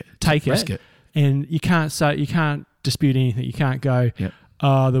and take it. And you can't dispute anything. You can't go... Yep.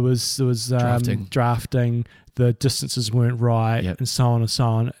 Oh, there was drafting. The distances weren't right, and so on and so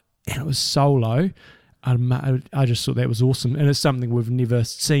on. And it was solo. I just thought that was awesome. And it's something we've never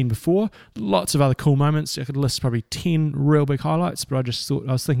seen before. Lots of other cool moments. I could list probably 10 real big highlights, but I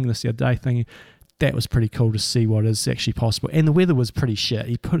was thinking this the other day, thinking that was pretty cool to see what is actually possible. And the weather was pretty shit.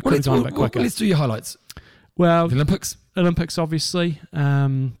 He could have gone a bit quicker. Let's do your highlights. Well, the Olympics, obviously.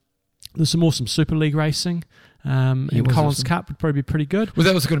 There's some awesome Super League racing. And Collins awesome. Cup would probably be pretty good. Well,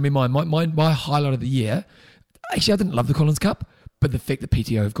 that was going to be mine. My highlight of the year. Actually, I didn't love the Collins Cup, but the fact that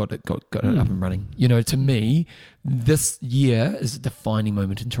PTO have got it up and running. You know, to me, this year is a defining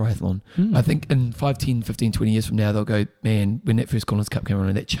moment in triathlon. I think in 5, 10, 15, 20 years from now, they'll go, man, when that first Collins Cup came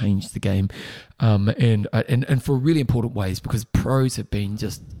around, that changed the game. And for really important ways, because pros have been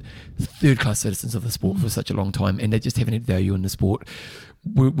just third-class citizens of the sport for such a long time, and they just haven't had value in the sport.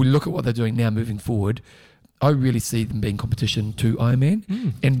 We look at what they're doing now moving forward. I really see them being competition to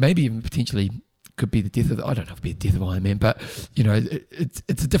Ironman, and maybe even potentially could be the death of. I don't know if it'd be the death of Ironman, but you know, it's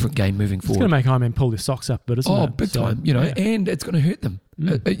a different game moving forward. It's going to make Ironman pull their socks up, but isn't it? Oh, big time! You know, and it's going to hurt them,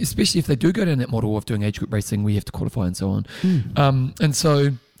 especially if they do go down that model of doing age group racing, where you have to qualify and so on.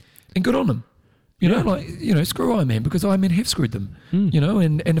 And good on them. You know, screw Ironman, because Ironman have screwed them. You know,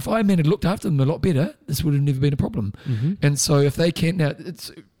 and if Ironman had looked after them a lot better, this would have never been a problem. And so if they can't now,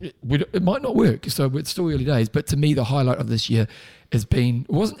 it might not work. So it's still early days. But to me, the highlight of this year has been,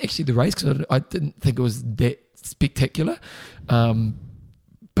 it wasn't actually the race, because I didn't think it was that spectacular.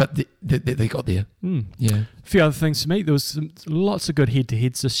 But they got there. Yeah. A few other things for me. There was lots of good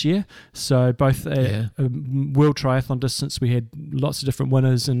head-to-heads this year. So both World Triathlon distance, we had lots of different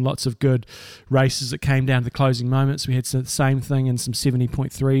winners and lots of good races that came down to the closing moments. We had the same thing in some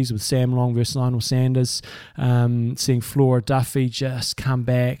 70.3s with Sam Long versus Lionel Sanders. Seeing Flora Duffy just come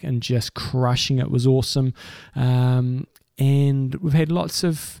back and just crushing it was awesome. And we've had lots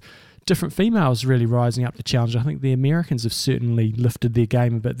of different females really rising up to challenge. I think the Americans have certainly lifted their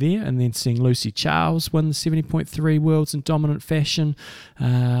game a bit there, and then seeing Lucy Charles win the 70.3 Worlds in dominant fashion.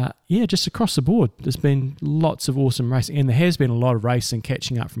 Just across the board, there's been lots of awesome racing, and there has been a lot of racing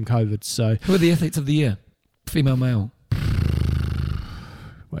catching up from COVID. So, who are the athletes of the year? Female, male?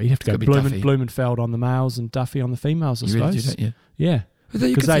 Well, you'd have to go Blumenfeld on the males and Duffy on the females, I suppose. Really do, don't you? Yeah.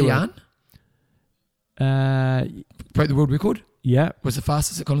 You could say Jan? Broke the world record? Yeah. Was the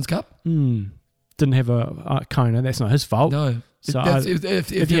fastest at Collins Cup? Didn't have a Kona. That's not his fault. No. So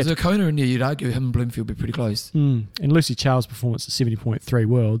if there's a Kona in there, you'd argue him and Bloomfield would be pretty close. And Lucy Charles' performance at 70.3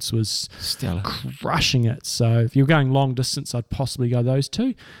 Worlds was stellar, crushing it. So if you're going long distance, I'd possibly go those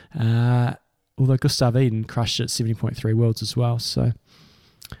two. although Gustav Iden crushed it at 70.3 worlds as well. So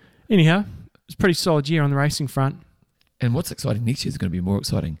anyhow, it's a pretty solid year on the racing front. And what's exciting next year is going to be more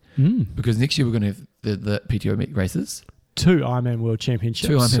exciting because next year we're going to have the PTO meet races. 2 Ironman World Championships.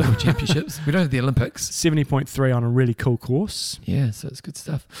 2 Ironman World Championships. We don't have the Olympics. 70.3 on a really cool course. Yeah, so it's good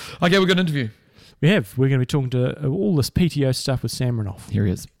stuff. Okay, we've got an interview. We're going to be talking to all this PTO stuff with Sam Renouf. Here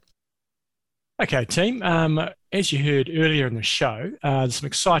he is. Okay, team. As you heard earlier in the show, there's some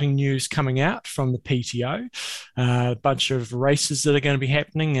exciting news coming out from the PTO. A bunch of races that are going to be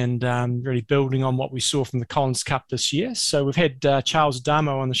happening and really building on what we saw from the Collins Cup this year. So we've had Charles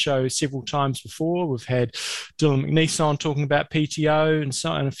Adamo on the show several times before. We've had Dylan McNeice on talking about PTO and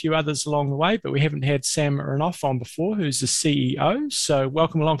so and a few others along the way, but we haven't had Sam Renouf on before, who's the CEO. So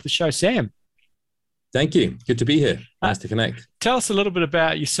welcome along to the show, Sam. Thank you. Good to be here. Nice to connect. Tell us a little bit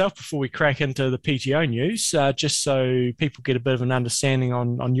about yourself before we crack into the PTO news, just so people get a bit of an understanding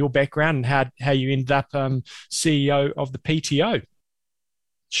on your background and how you ended up CEO of the PTO.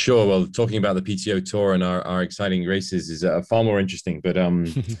 Sure. Well, talking about the PTO Tour and our exciting races is far more interesting. But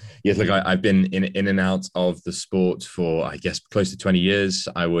yes, look, I've been in and out of the sport for, I guess, close to 20 years.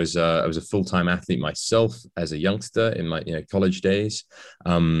 I was a full-time athlete myself as a youngster in my college days.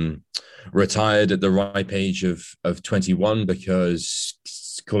 Retired at the ripe age of 21 because,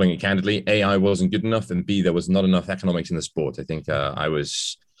 calling it candidly, A, I wasn't good enough, and B, there was not enough economics in the sport. I think I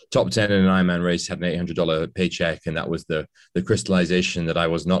was top 10 in an Ironman race, had an $800 paycheck, and that was the crystallization that I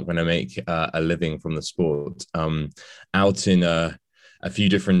was not going to make a living from the sport. Out in a few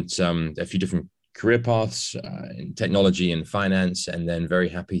different career paths in technology and finance, and then very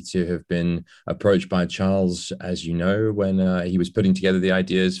happy to have been approached by Charles, as you know, when he was putting together the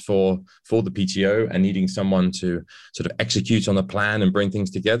ideas for the PTO and needing someone to sort of execute on the plan and bring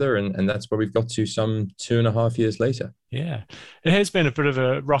things together. And that's where we've got to some 2.5 years later. Yeah, it has been a bit of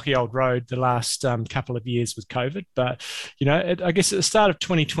a rocky old road the last couple of years with COVID, but I guess at the start of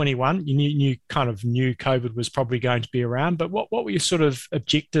 2021, you kind of knew COVID was probably going to be around. But what were your sort of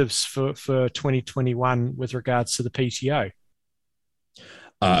objectives for 2021 with regards to the PTO?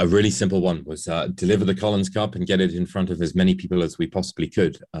 A really simple one was deliver the Collins Cup and get it in front of as many people as we possibly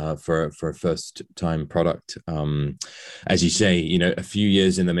could for a first-time product. As you say, a few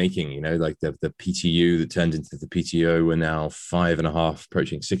years in the making. Like the PTU that turned into the PTO, we're now 5.5,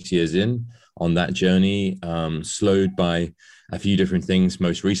 approaching 6 years in on that journey. Slowed by a few different things,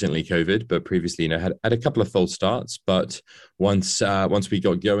 most recently COVID, but previously, had a couple of false starts. But once we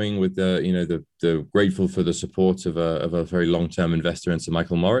got going with the grateful for the support of a very long-term investor in Sir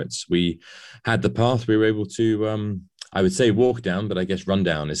Michael Moritz, we had the path we were able to, I would say walk down, but I guess run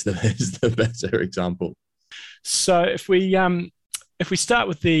down is the better example. So if we start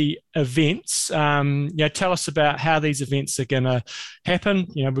with the events, tell us about how these events are going to happen.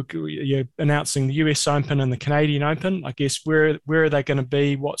 You're announcing the US Open and the Canadian Open. I guess where are they going to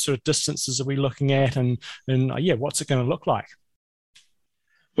be? What sort of distances are we looking at? And what's it going to look like?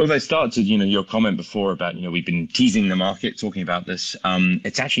 Well, they started, your comment before about, we've been teasing the market, talking about this.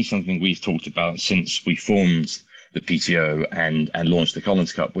 It's actually something we've talked about since we formed the PTO and launched the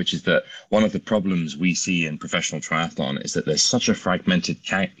Collins Cup, which is that one of the problems we see in professional triathlon is that there's such a fragmented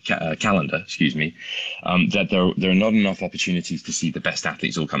calendar, that there are not enough opportunities to see the best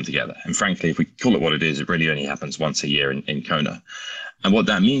athletes all come together. And frankly, if we call it what it is, it really only happens once a year in Kona. And what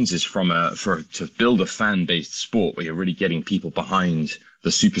that means is to build a fan-based sport where you're really getting people behind the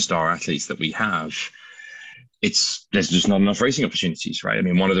superstar athletes that we have, there's just not enough racing opportunities, right? I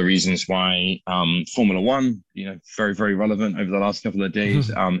mean, one of the reasons why Formula One, very, very relevant over the last couple of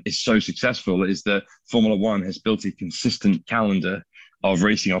days, is so successful is that Formula One has built a consistent calendar of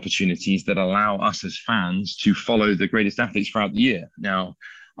racing opportunities that allow us as fans to follow the greatest athletes throughout the year. Now,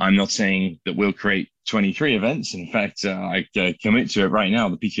 I'm not saying that we'll create 23 events. In fact, I commit to it right now.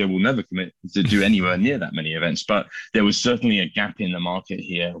 The PTO will never commit to do anywhere near that many events. But there was certainly a gap in the market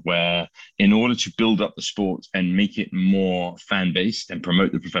here where, in order to build up the sport and make it more fan-based and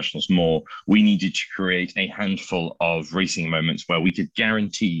promote the professionals more, we needed to create a handful of racing moments where we could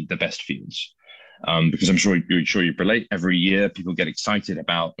guarantee the best fields. Because I'm sure you relate, every year people get excited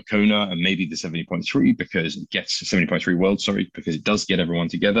about a Kona and maybe the 70.3 because it gets 70.3 world, because it does get everyone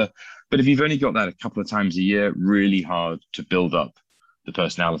together. But if you've only got that a couple of times a year, really hard to build up the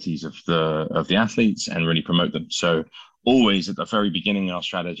personalities of the athletes and really promote them. So always at the very beginning, our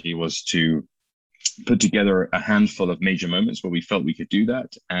strategy was to put together a handful of major moments where we felt we could do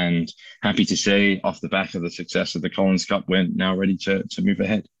that. And happy to say, off the back of the success of the Collins Cup, we're now ready to move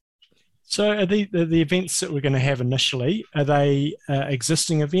ahead. So are the events that we're going to have initially, are they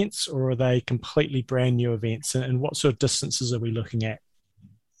existing events or are they completely brand new events? And what sort of distances are we looking at?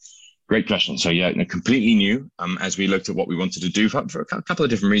 Great question. So yeah, completely new. As we looked at what we wanted to do for a couple of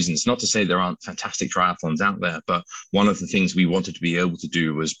different reasons. Not to say there aren't fantastic triathlons out there, but one of the things we wanted to be able to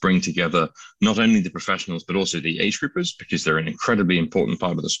do was bring together not only the professionals but also the age groupers, because they're an incredibly important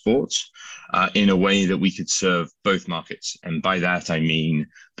part of the sport, in a way that we could serve both markets. And by that I mean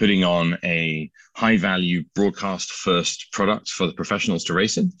putting on a high-value broadcast-first product for the professionals to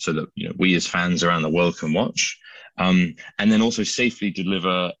race in, so that we as fans around the world can watch, and then also safely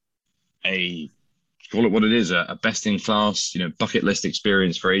deliver call it what it is, a best-in-class, bucket list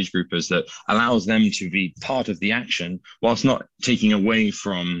experience for age groupers that allows them to be part of the action whilst not taking away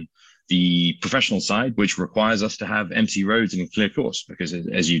from the professional side, which requires us to have empty roads and a clear course. Because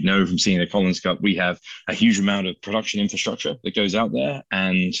as you know from seeing the Collins Cup, we have a huge amount of production infrastructure that goes out there,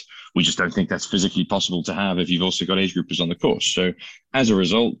 and we just don't think that's physically possible to have if you've also got age groupers on the course. So as a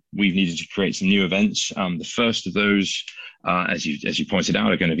result, we've needed to create some new events. The first of those, as you pointed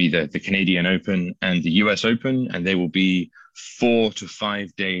out, are going to be the Canadian Open and the US Open, and they will be 4 to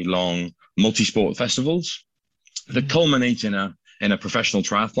 5 day long multi-sport festivals that culminate in a professional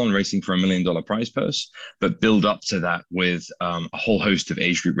triathlon racing for $1 million prize purse, but build up to that with a whole host of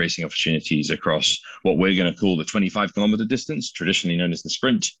age group racing opportunities across what we're going to call the 25-kilometer distance, traditionally known as the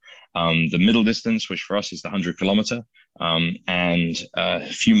sprint, the middle distance, which for us is the 100-kilometer, and a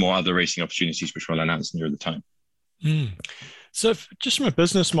few more other racing opportunities, which we'll announce near the time. So just from a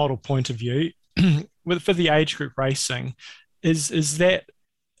business model point of view, for the age group racing, is that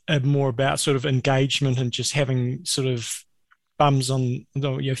more about sort of engagement and just having sort of bums on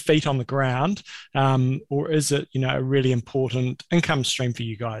your feet on the ground, or is it a really important income stream for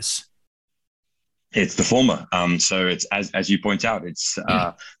you guys? It's the former. So it's as you point out, it's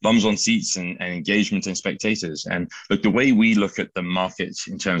bums on seats and engagement and spectators. And look, the way we look at the market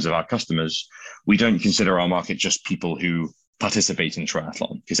in terms of our customers, we don't consider our market just people who participate in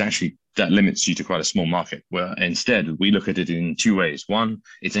triathlon, because actually that limits you to quite a small market. Where instead we look at it in two ways. One,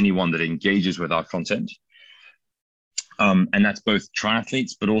 it's anyone that engages with our content. And that's both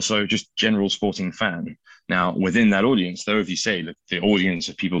triathletes, but also just general sporting fan. Now, within that audience, though, if you say that the audience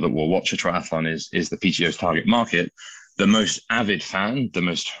of people that will watch a triathlon is the PTO's target market, the most avid fan, the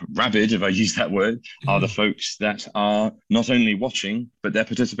most rabid, if I use that word, are the folks that are not only watching, but they're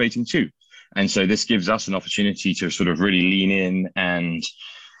participating too. And so this gives us an opportunity to sort of really lean in, and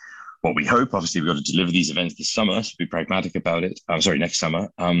what we hope, obviously, we've got to deliver these events this summer, so be pragmatic about it. Next summer.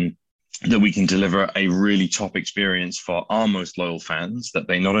 That we can deliver a really top experience for our most loyal fans, that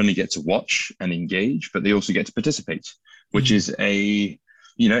they not only get to watch and engage, but they also get to participate, which is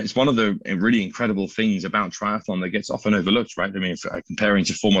it's one of the really incredible things about triathlon that gets often overlooked, right? I mean, comparing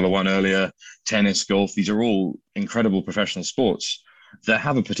to Formula One earlier, tennis, golf, these are all incredible professional sports that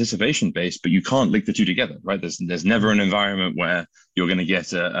have a participation base, but you can't link the two together, right? There's never an environment where you're going to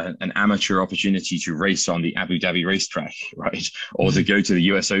get an amateur opportunity to race on the Abu Dhabi racetrack, right? Or to go to the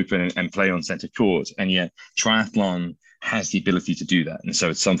US Open and play on center court. And yet triathlon has the ability to do that. And so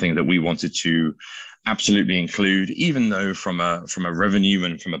it's something that we wanted to absolutely include, even though from a revenue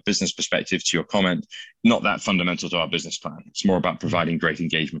and from a business perspective, to your comment, not that fundamental to our business plan. It's more about providing great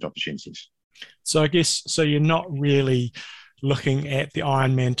engagement opportunities. So I guess, so you're not really looking at the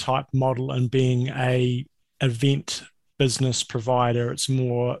Ironman type model and being a event business provider. It's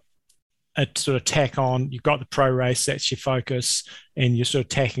more a sort of tack on. You've got the pro race, that's your focus, and you're sort of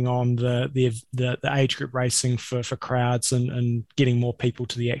tacking on the age group racing for crowds and getting more people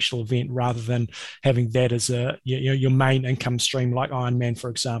to the actual event, rather than having that as your main income stream, like Ironman,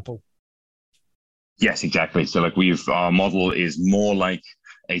 for example. Yes, exactly. So like our model is more like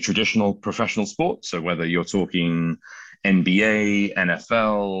a traditional professional sport. So whether you're talking NBA,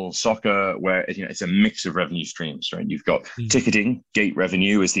 NFL, soccer, where it's a mix of revenue streams, right? You've got ticketing, gate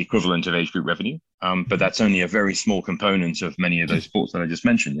revenue is the equivalent of age group revenue, but that's only a very small component of many of those sports that I just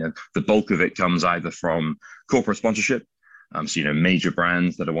mentioned. The bulk of it comes either from corporate sponsorship, so major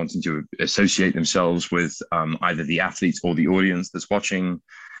brands that are wanting to associate themselves with either the athletes or the audience that's watching.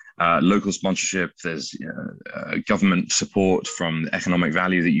 Local sponsorship, there's government support from the economic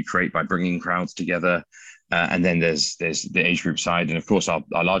value that you create by bringing crowds together. And then there's the age group side. And of course, our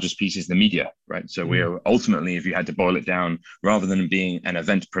largest piece is the media, right? So we are ultimately, if you had to boil it down, rather than being an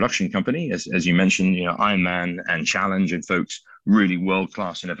event production company, as you mentioned, Ironman and Challenge and folks really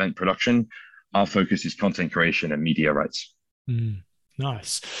world-class in event production, our focus is content creation and media rights.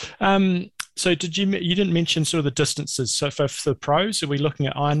 Nice. So you didn't mention sort of the distances. So for the pros, are we looking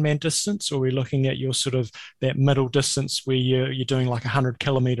at Ironman distance, or are we looking at your sort of that middle distance where you're doing like a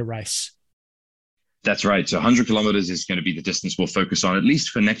 100-kilometer race? That's right. So 100 kilometers is going to be the distance we'll focus on, at least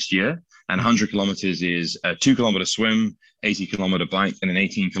for next year. And 100 kilometers is a 2-kilometer swim, 80-kilometer bike, and an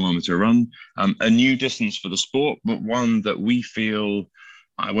 18-kilometer run. A new distance for the sport, but one that we feel,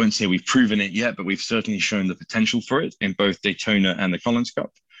 I won't say we've proven it yet, but we've certainly shown the potential for it in both Daytona and the Collins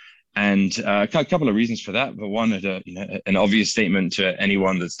Cup. And a couple of reasons for that. But one, an obvious statement to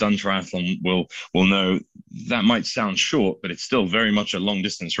anyone that's done triathlon will know that might sound short, but it's still very much a long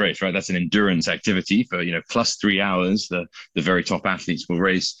distance race, right? That's an endurance activity for, plus 3 hours. The very top athletes will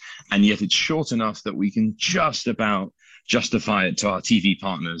race. And yet it's short enough that we can just about justify it to our TV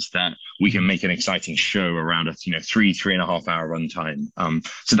partners that we can make an exciting show around a 3.5 hour run time.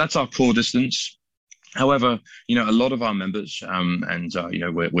 So that's our core distance. However, a lot of our members,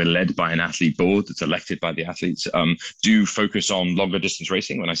 we're led by an athlete board that's elected by the athletes, do focus on longer distance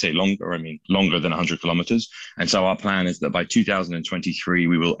racing. When I say longer, I mean longer than 100 kilometers. And so our plan is that by 2023,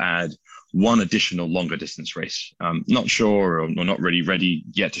 we will add one additional longer distance race. Not sure or not really ready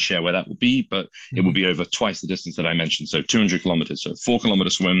yet to share where that will be, but it will be over twice the distance that I mentioned. So 200 kilometers, so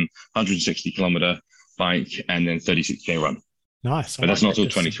 4-kilometer swim, 160-kilometer bike, and then 36K run. Nice. But that's not till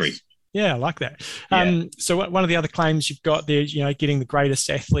 23. Yeah, I like that. Yeah. So one of the other claims you've got there, getting the greatest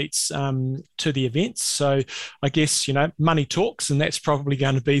athletes to the events. So I guess, money talks, and that's probably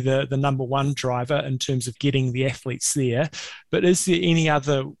going to be the number one driver in terms of getting the athletes there. But is there any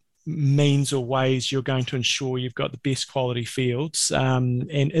other means or ways you're going to ensure you've got the best quality fields?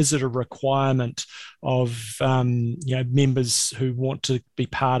 And is it a requirement of, members who want to be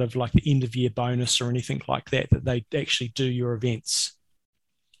part of like the end of year bonus or anything like that they actually do your events?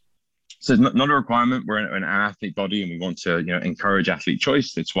 So it's not a requirement. We're an athlete body and we want to, encourage athlete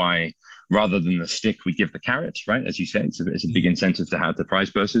choice. That's why rather than the stick, we give the carrot, right? As you said, it's a big incentive to have the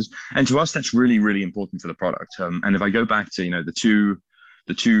prize purses. And to us, that's really, really important for the product. And if I go back to,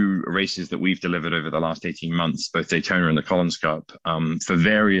 the two races that we've delivered over the last 18 months, both Daytona and the Collins Cup, for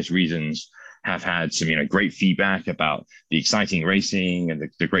various reasons, have had some, great feedback about the exciting racing and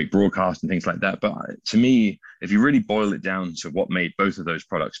the great broadcast and things like that. But to me, if you really boil it down to what made both of those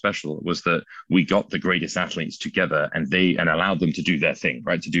products special, it was that we got the greatest athletes together and allowed them to do their thing,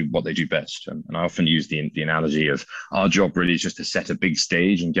 right? To do what they do best. And I often use the analogy of our job really is just to set a big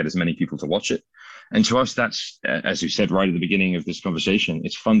stage and get as many people to watch it. And to us, that's, as you said right at the beginning of this conversation,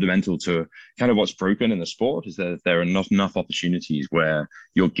 it's fundamental to kind of what's broken in the sport is that there are not enough opportunities where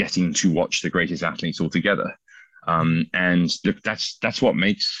you're getting to watch the greatest athletes all together. And look, that's what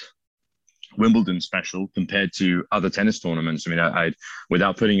makes Wimbledon special compared to other tennis tournaments. I mean, I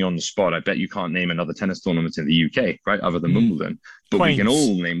without putting you on the spot, I bet you can't name another tennis tournament in the UK, right, other than Wimbledon. But Queens. We can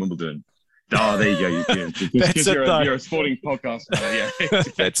all name Wimbledon. Oh, there you go. Because you're a sporting podcast. Yeah,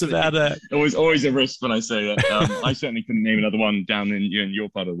 that's about it. Always a risk when I say that. I certainly couldn't name another one down in your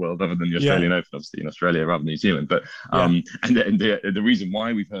part of the world other than the Australian Open, obviously in Australia rather than New Zealand. But and the reason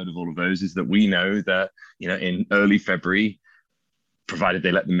why we've heard of all of those is that we know that in early February, provided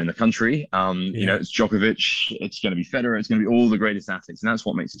they let them in the country, it's Djokovic, it's going to be Federer, it's going to be all the greatest athletes, and that's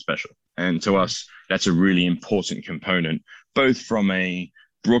what makes it special. And to us, that's a really important component, both from a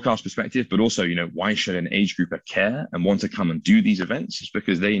broadcast perspective, but also, why should an age grouper care and want to come and do these events? It's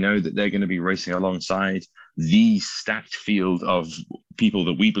because they know that they're going to be racing alongside the stacked field of people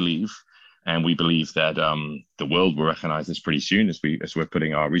that we believe, and we believe that the world will recognize this pretty soon as we're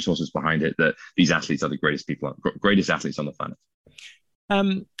putting our resources behind it, that these athletes are the greatest athletes on the planet.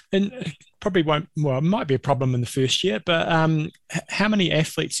 And probably won't, well, it might be a problem in the first year, but how many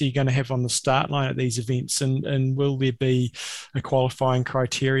athletes are you going to have on the start line at these events? And will there be a qualifying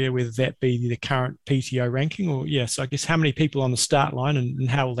criteria, whether that be the current PTO ranking or, so I guess how many people on the start line and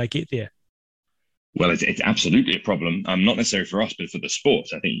how will they get there? Well, it's absolutely a problem. Not necessarily for us, but for the sport.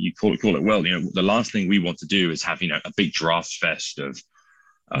 I think you call it well. The last thing we want to do is have, a big draft fest of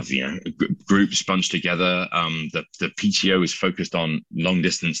groups bunched together. The PTO is focused on long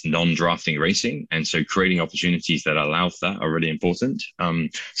distance, non-drafting racing. And so creating opportunities that allow for that are really important.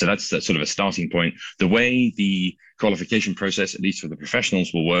 So that's sort of a starting point. The way the qualification process, at least for the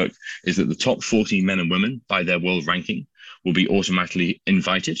professionals, will work is that the top 14 men and women by their world ranking will be automatically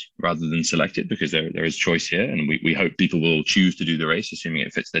invited rather than selected, because there is choice here. And we hope people will choose to do the race, assuming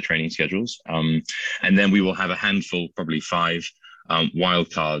it fits their training schedules. And then we will have a handful, probably 5,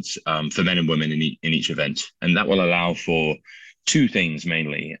 wildcards for men and women in each event. And that will allow for 2 things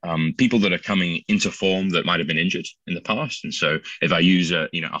mainly. People that are coming into form that might have been injured in the past. And so if I use a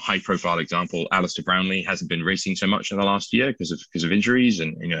high profile example, Alistair Brownlee hasn't been racing so much in the last year because of injuries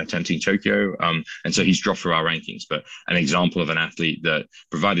and attempting Tokyo. And so he's dropped through our rankings. But an example of an athlete that,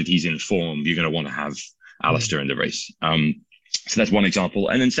 provided he's in form, you're going to want to have Alistair in the race. So that's one example.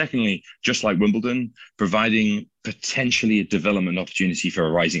 And then secondly, just like Wimbledon, providing potentially a development opportunity for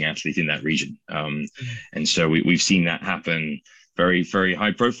a rising athlete in that region. And so we've seen that happen very, very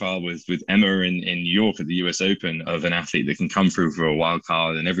high profile with Emma in New York at the US Open, of an athlete that can come through for a wild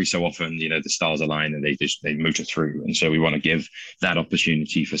card, and every so often, you know, the stars align and they motor through. And so we want to give that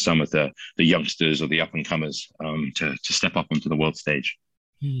opportunity for some of the youngsters or the up and comers to step up onto the world stage.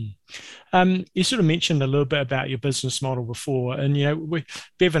 You sort of mentioned a little bit about your business model before, and you know,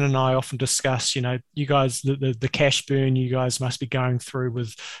 Bevan and I often discuss, you know, you guys, the cash burn you guys must be going through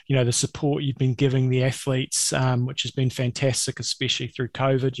with, you know, the support you've been giving the athletes, which has been fantastic, especially through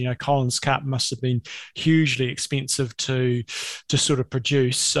COVID. You know, Collins Cup must have been hugely expensive to sort of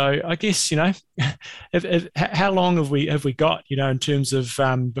produce. So I guess, you know, how long have we got, you know, in terms of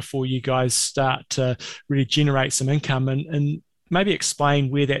before you guys start to really generate some income, and maybe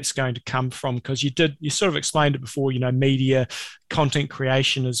explain where that's going to come from, because you sort of explained it before, you know, media content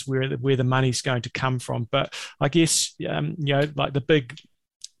creation is where the money's going to come from. But I guess, you know, like the big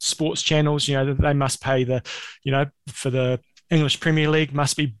sports channels, you know, they must pay you know, for the English Premier League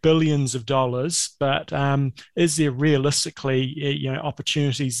must be billions of dollars, but is there realistically, you know,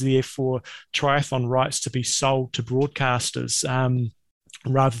 opportunities there for triathlon rights to be sold to broadcasters?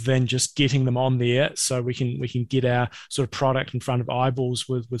 Rather than just getting them on there, so we can get our sort of product in front of eyeballs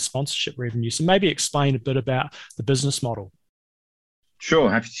with sponsorship revenue. So maybe explain a bit about the business model. Sure,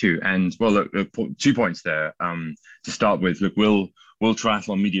 happy to. And well, look, 2 points there. To start with, look, will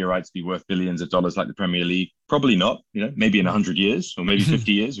triathlon media rights be worth billions of dollars like the Premier League? Probably not. You know, maybe in 100 years or maybe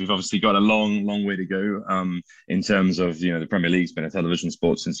 50 years. We've obviously got a long way to go in terms of, you know, the Premier League's been a television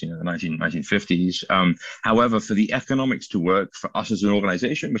sport since, you know, the 1950s. However, for the economics to work for us as an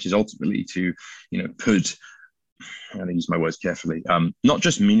organization, which is ultimately to, you know, put, I'm going to use my words carefully, not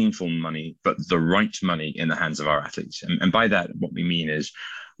just meaningful money, but the right money in the hands of our athletes. And by that, what we mean is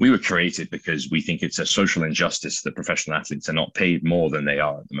we were created because we think it's a social injustice that professional athletes are not paid more than they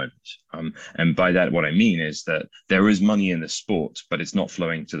are at the moment. And by that, what I mean is that there is money in the sport, but it's not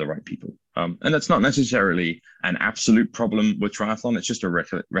flowing to the right people. And that's not necessarily an absolute problem with triathlon. It's just a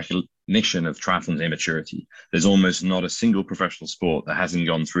recognition of triathlon's immaturity. There's almost not a single professional sport that hasn't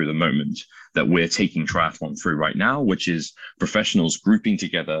gone through the moment that we're taking triathlon through right now, which is professionals grouping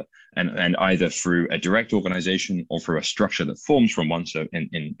together and either through a direct organization or through a structure that forms from one. So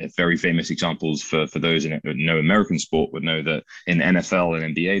in very famous examples for those who know American sport would know that in the NFL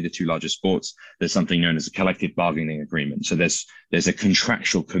and NBA, the two largest sports, there's something known as a collective bargaining agreement. So there's a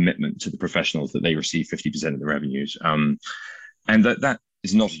contractual commitment to the professionals that they receive 50% of the revenues. And that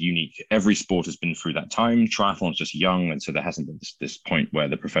is not unique. Every sport has been through that time. Triathlon is just young, and so there hasn't been this point where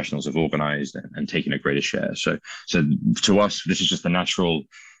the professionals have organized and taken a greater share. So to us, this is just the natural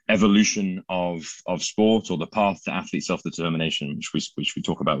evolution of sport, or the path to athlete self-determination, which we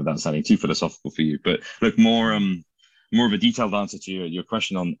talk about without sounding too philosophical for you. But look, more of a detailed answer to your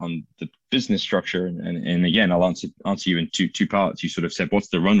question on the business structure. And again, I'll answer you in two parts. You sort of said, what's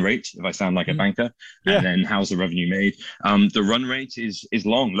the run rate, if I sound like a banker? Yeah. And then how's the revenue made? The run rate is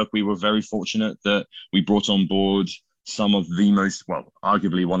long. Look, we were very fortunate that we brought on board some of the most, well,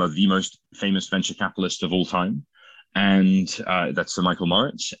 arguably one of the most famous venture capitalists of all time. And that's Sir Michael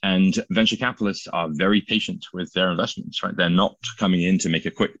Moritz. And venture capitalists are very patient with their investments, right? They're not coming in to make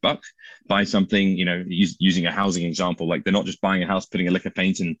a quick buck, buy something, you know, using a housing example, like they're not just buying a house, putting a lick of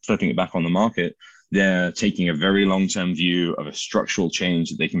paint and flipping it back on the market. They're taking a very long-term view of a structural change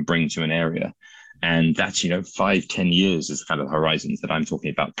that they can bring to an area. And that's, you know, 5-10 years is kind of the horizons that I'm talking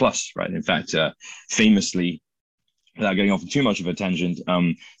about plus, right? In fact, famously, without getting off on too much of a tangent,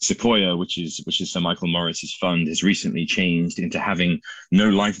 Sequoia, which is Sir Michael Moritz's fund, has recently changed into having no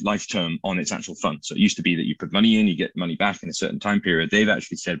life term on its actual fund. So it used to be that you put money in, you get money back in a certain time period. They've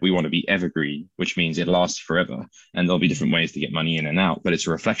actually said we want to be evergreen, which means it lasts forever, and there'll be different ways to get money in and out. But it's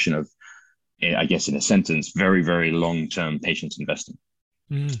a reflection of, I guess, in a sentence, very, very long-term patient investing.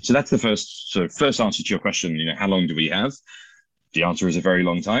 So that's the first answer to your question. You know, how long do we have? The answer is a very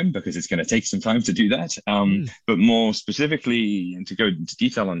long time, because it's going to take some time to do that. But more specifically, and to go into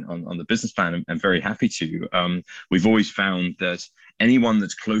detail on the business plan, I'm very happy to. We've always found that anyone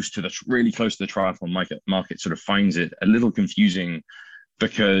that's really close to the triathlon market sort of finds it a little confusing,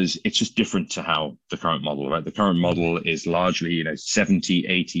 because it's just different to how the current model, right? The current model is largely, you know, 70,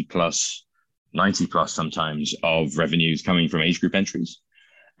 80 plus, 90 plus sometimes of revenues coming from age group entries.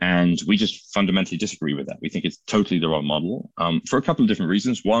 And we just fundamentally disagree with that. We think it's totally the wrong model for a couple of different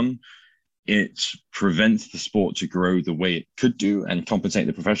reasons. One, it prevents the sport to grow the way it could do and compensate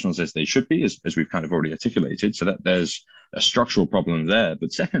the professionals as they should be, as we've kind of already articulated. So that there's a structural problem there.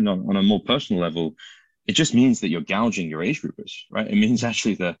 But second, on a more personal level, it just means that you're gouging your age groupers, right? It means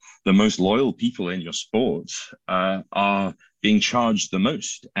actually the most loyal people in your sport are being charged the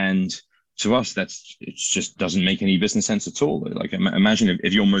most. And to us, it just doesn't make any business sense at all. Like imagine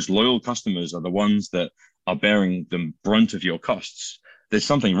if your most loyal customers are the ones that are bearing the brunt of your costs. There's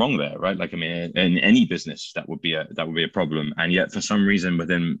something wrong there, right? Like, I mean, in any business, that would be a problem. And yet, for some reason,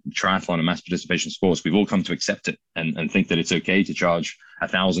 within triathlon and mass participation sports, we've all come to accept it and think that it's okay to charge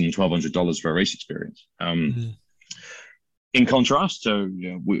 $1,000, $1,200 for a race experience. In contrast, so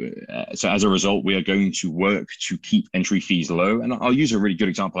as a result, we are going to work to keep entry fees low. And I'll use a really good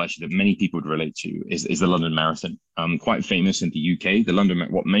example, actually, that many people would relate to is the London Marathon. Quite famous in the UK.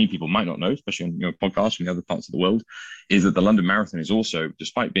 What many people might not know, especially on your podcast from the other parts of the world, is that the London Marathon is also,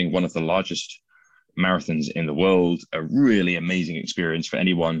 despite being one of the largest marathons in the world, a really amazing experience for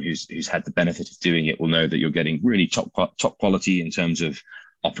anyone who's had the benefit of doing it. Will know that you're getting really top quality in terms of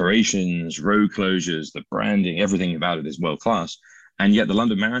operations, road closures, the branding, everything about it is world class. And yet the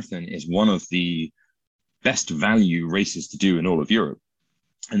London Marathon is one of the best value races to do in all of Europe.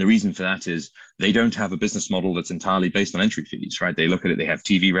 And the reason for that is they don't have a business model that's entirely based on entry fees, right? They look at it, they have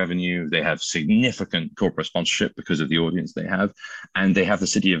TV revenue, they have significant corporate sponsorship because of the audience they have, and they have the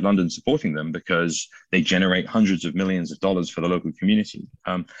City of London supporting them because they generate hundreds of millions of dollars for the local community.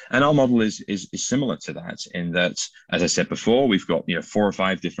 And our model is similar to that in that, as I said before, we've got 4 or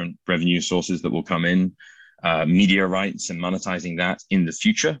 5 different revenue sources that will come in. Media rights and monetizing that in the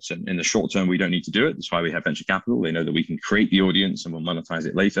future. So in the short term, we don't need to do it. That's why we have venture capital. They know that we can create the audience and we'll monetize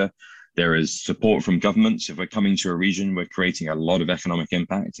it later. There is support from governments. If we're coming to a region, we're creating a lot of economic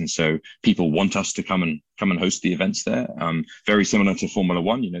impact. And so people want us to come and host the events there. Very similar to Formula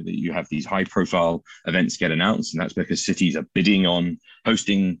One, that you have these high profile events get announced. And that's because cities are bidding on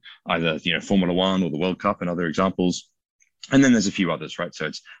hosting either, Formula One or the World Cup and other examples. And then there's a few others, right? So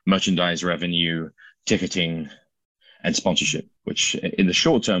it's merchandise revenue, ticketing, and sponsorship, which in the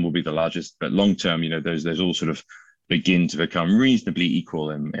short term will be the largest, but long term, those all sort of begin to become reasonably equal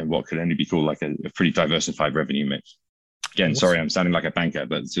in what could only be called like a pretty diversified revenue mix. Again, sorry, I'm sounding like a banker,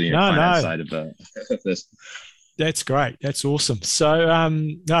 but it's the finance side of this. That's great. That's awesome. So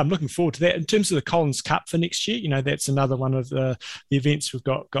I'm looking forward to that. In terms of the Collins Cup for next year, that's another one of the events we've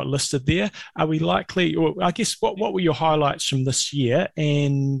got listed there. Are we likely, or I guess, what were your highlights from this year,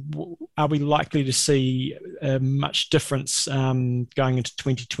 and are we likely to see much difference going into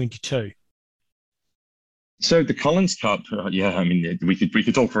 2022? So the Collins Cup, we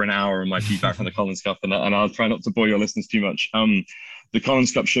could talk for an hour on my feedback from the Collins Cup, and I'll try not to bore your listeners too much. The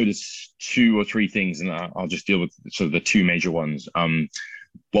Collins Cup showed us 2 or 3 things, and I'll just deal with sort of the 2 major ones.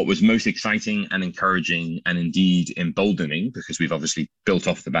 What was most exciting and encouraging and indeed emboldening, because we've obviously built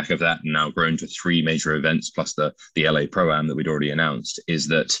off the back of that and now grown to 3 major events plus the LA Pro-Am that we'd already announced, is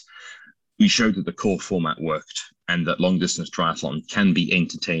that we showed that the core format worked and that long distance triathlon can be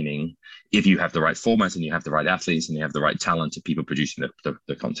entertaining if you have the right format and you have the right athletes and you have the right talent of people producing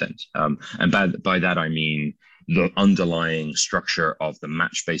the content. And by that, I mean the underlying structure of the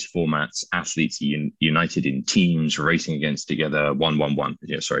match-based formats, athletes united in teams, racing against together, 1-1-1,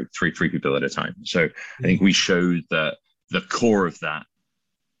 3 people at a time. So I think we showed that the core of that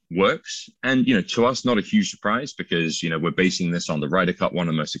works. And, to us, not a huge surprise because, we're basing this on the Ryder Cup, one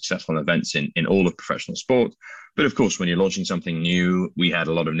of the most successful events in all of professional sport. But of course, when you're launching something new, we had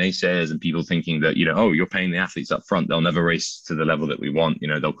a lot of naysayers and people thinking that, you're paying the athletes up front. They'll never race to the level that we want.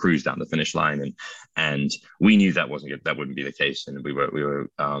 They'll cruise down the finish line. And we knew that wouldn't be the case. And we were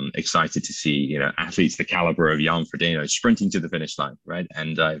excited to see, athletes the caliber of Jan Frodeno sprinting to the finish line. Right.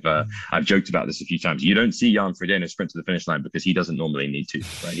 And I've joked about this a few times. You don't see Jan Frodeno sprint to the finish line because he doesn't normally need to.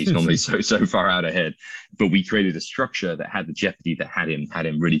 Right. He's normally so far out ahead. But we created a structure that had the jeopardy that had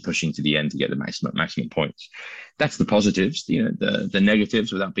him really pushing to the end to get the maximum points. That's the positives. The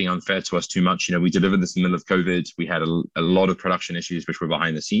negatives, without being unfair to us too much, we delivered this in the middle of COVID. We had a lot of production issues which were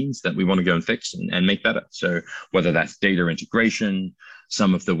behind the scenes that we want to go and fix and make better. So whether that's data integration,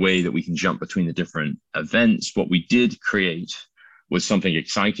 some of the way that we can jump between the different events, what we did create was something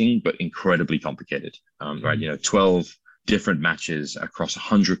exciting but incredibly complicated. Right? 12 different matches across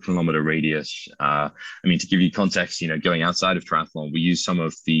 100-kilometer radius. To give you context, going outside of triathlon, we use some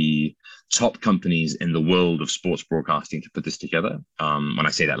of the top companies in the world of sports broadcasting to put this together. When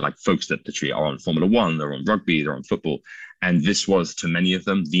I say that, like folks that literally are on Formula One, they're on rugby, they're on football. And this was, to many of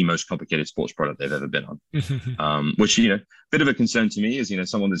them, the most complicated sports product they've ever been on. Which, bit of a concern to me is,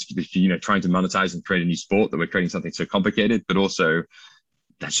 someone that's, trying to monetize and create a new sport, that we're creating something so complicated, but also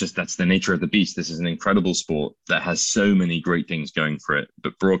that's the nature of the beast. This is an incredible sport that has so many great things going for it,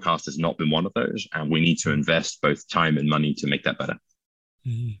 but broadcast has not been one of those. And we need to invest both time and money to make that better.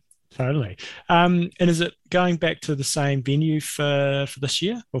 Totally. And is it going back to the same venue for this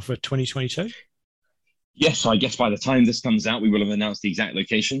year or for 2022? Yes, so I guess by the time this comes out, we will have announced the exact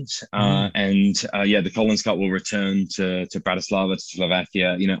locations. The Collins Cup will return to Bratislava, to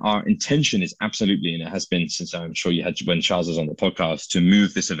Slovakia. Our intention is absolutely, and it has been since I'm sure you had when Charles was on the podcast, to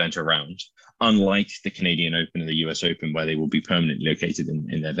move this event around. Unlike the Canadian Open and the US Open, where they will be permanently located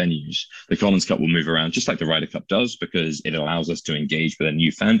in their venues, the Collins Cup will move around just like the Ryder Cup does, because it allows us to engage with a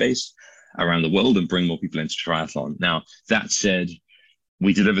new fan base around the world and bring more people into triathlon. Now, that said,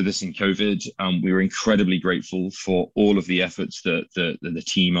 we delivered this in COVID. We were incredibly grateful for all of the efforts that the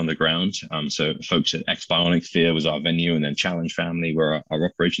team on the ground. So folks at X-Bionics Fear was our venue, and then Challenge Family were our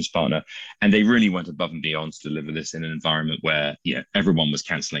operations partner. And they really went above and beyond to deliver this in an environment where, everyone was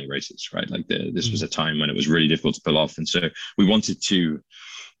canceling races, right? Like this was a time when it was really difficult to pull off. And so we wanted to,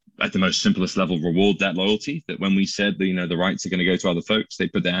 at the most simplest level, reward that loyalty, that when we said that, the rights are going to go to other folks, they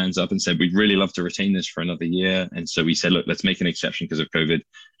put their hands up and said, we'd really love to retain this for another year. And so we said, look, let's make an exception because of COVID.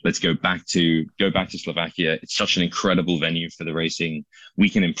 Let's go back to Slovakia. It's such an incredible venue for the racing. We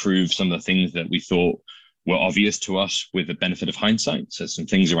can improve some of the things that we thought were obvious to us with the benefit of hindsight. So some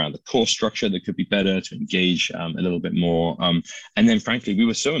things around the course structure that could be better to engage a little bit more. And then frankly, we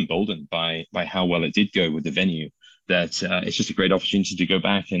were so emboldened by how well it did go with the venue, that it's just a great opportunity to go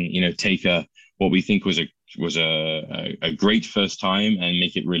back and take what we think was a great first time and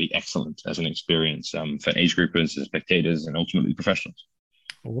make it really excellent as an experience for age groupers, spectators, and ultimately professionals.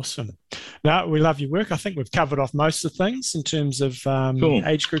 Awesome. Now, we love your work. I think we've covered off most of the things in terms of cool.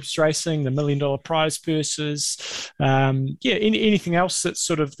 age groups racing, the $1 million prize purses. Anything else that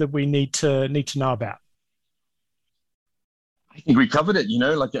that we need to know about? I think we covered it,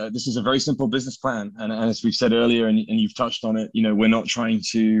 this is a very simple business plan. And as we've said earlier, and you've touched on it, we're not trying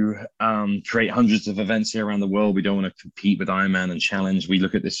to create hundreds of events here around the world. We don't want to compete with Ironman and Challenge. We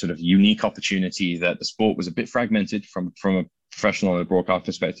look at this sort of unique opportunity that the sport was a bit fragmented from a professional and a broadcast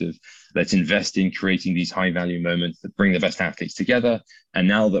perspective. Let's invest in creating these high value moments that bring the best athletes together. And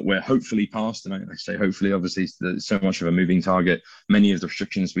now that we're hopefully past, and I say hopefully, obviously there's so much of a moving target, many of the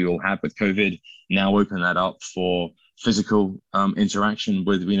restrictions we all had with COVID now open that up for physical interaction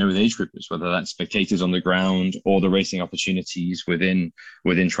with age groupers, whether that's spectators on the ground or the racing opportunities within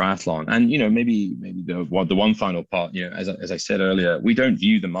triathlon. And maybe the one final part, as I said earlier, we don't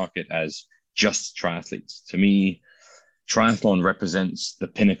view the market as just triathletes. To me, triathlon represents the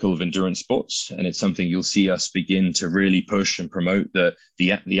pinnacle of endurance sports, and it's something you'll see us begin to really push and promote. The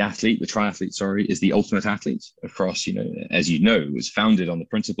triathlete, is the ultimate athlete across, as it was founded on the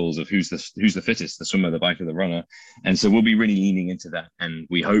principles of who's the fittest, the swimmer, the biker, the runner. And so we'll be really leaning into that. And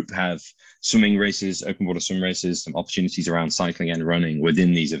we hope have swimming races, open water swim races, some opportunities around cycling and running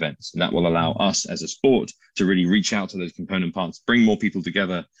within these events. And that will allow us as a sport to really reach out to those component parts, bring more people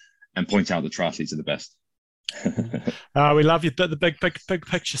together, and point out the triathletes are the best. We love you, the big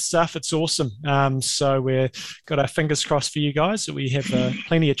picture stuff. It's awesome. So we've got our fingers crossed for you guys that we have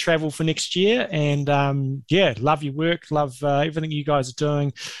plenty of travel for next year. And love your work, love everything you guys are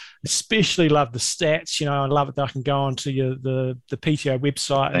doing. Especially love the stats. I love it that I can go onto the PTO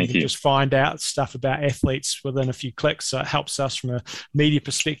website and just find out stuff about athletes within a few clicks. So it helps us from a media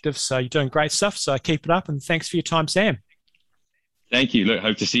perspective. So you're doing great stuff. So keep it up, and thanks for your time, Sam. Thank you. Look,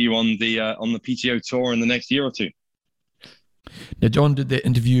 hope to see you on the PTO tour in the next year or two. Now, John did that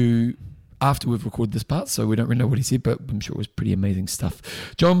interview after we've recorded this part, so we don't really know what he said, but I'm sure it was pretty amazing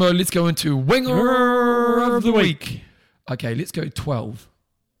stuff. John, let's go into Winger of the Week. Okay, let's go 12.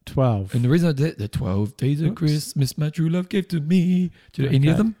 12. And the reason I did the 12 days of Christmas my true love gave to me. Do you know any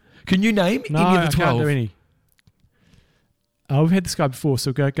of them? Can you name any of the 12? No, I can't do any. Oh, we've had this guy before,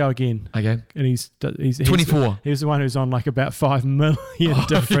 so go again. Okay. And he's 24. He's the one who's on like about 5 million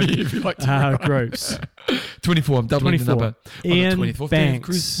different groups. 24. I'm doubling 24. The number. Ian 24th Banks. Day of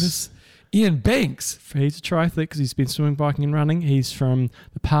Christmas. Ian Banks. He's a triathlete because he's been swimming, biking, and running. He's from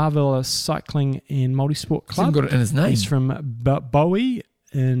the Parvilla Cycling and Multisport Club. He's got it in his name. He's from Bowie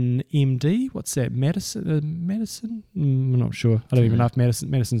in MD. What's that? Madison? I'm not sure. I don't even know if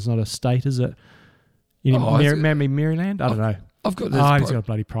Madison's not a state, is it? Maryland? I don't know. I've got this. He's got a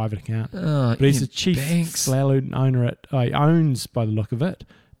bloody private account. But he's the chief Flaluden owner he owns, by the look of it,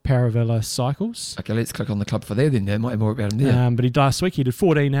 Parvilla Cycles. Okay, let's click on the club for there then. There might be more about him there. But last week he did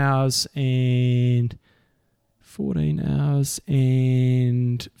 14 hours and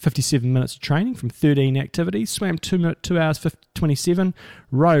 57 minutes of training from 13 activities. Swam 2 hours 27,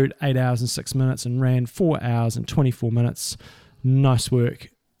 rode 8 hours and 6 minutes, and ran 4 hours and 24 minutes. Nice work,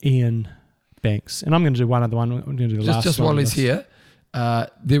 Ian Banks. And I'm going to do one other one. I'm going to do the last one. Just while he's here,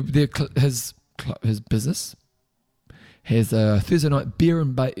 his business has a Thursday night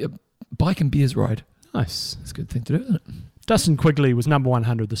bike and beers ride. Nice. That's a good thing to do, isn't it? Dustin Quigley was number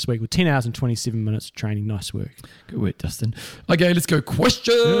 100 this week with 10 hours and 27 minutes of training. Nice work. Good work, Dustin. Okay, let's go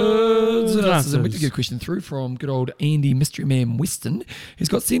questions. And answers. we did get a question through from good old Andy Mystery Man Weston. He's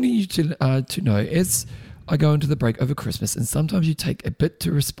got sending you to know, as I go into the break over Christmas, and sometimes you take a bit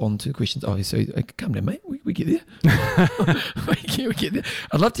to respond to questions. Oh, so come down, mate. We get there. we get there.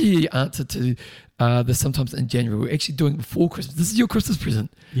 I'd love to hear your answer to this sometime in January. We're actually doing it before Christmas. This is your Christmas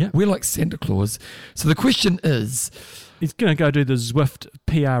present. Yeah. We're like Santa Claus. So the question is... He's going to go do the Zwift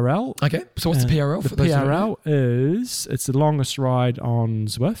PRL. Okay, so what's the PRL? The PRL it's the longest ride on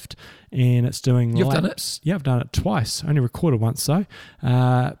Zwift, and it's doing You've laps. done it? Yeah, I've done it twice. I only recorded once though.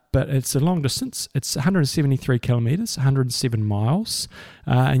 But it's a long distance. It's 173 kilometres, 107 miles,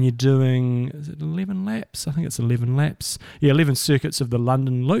 and you're doing, is it 11 laps? I think it's 11 laps. Yeah, 11 circuits of the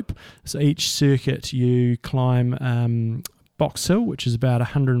London Loop. So each circuit you climb Box Hill, which is about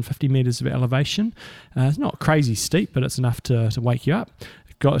 150 metres of elevation. It's not crazy steep, but it's enough to wake you up.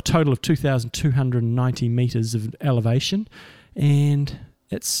 Got a total of 2,290 metres of elevation, and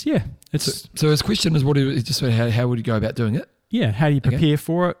it's. So his question is, how would you go about doing it? Yeah, how do you prepare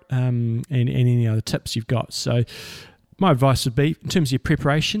for it, and any other tips you've got. So my advice would be, in terms of your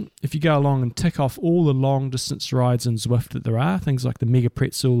preparation, if you go along and tick off all the long distance rides in Zwift that there are, things like the Mega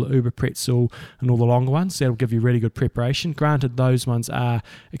Pretzel, the Uber Pretzel, and all the longer ones, that'll give you really good preparation. Granted, those ones are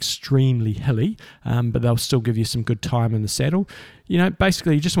extremely hilly, but they'll still give you some good time in the saddle. You know,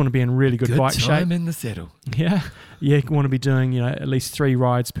 basically, you just want to be in really good bike shape. Good time in the saddle. Yeah, you want to be doing, at least 3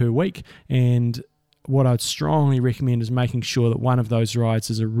 rides per week, and what I'd strongly recommend is making sure that one of those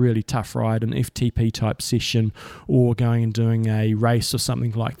rides is a really tough ride, an FTP type session, or going and doing a race or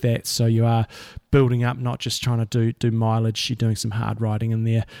something like that. So you are building up, not just trying to do mileage, you're doing some hard riding in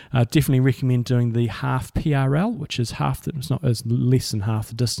there. Definitely recommend doing the half PRL, which is it's less than half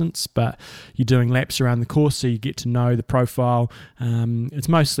the distance, but you're doing laps around the course, so you get to know the profile. It's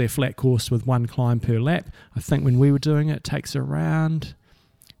mostly a flat course with 1 climb per lap. I think when we were doing it, it takes around...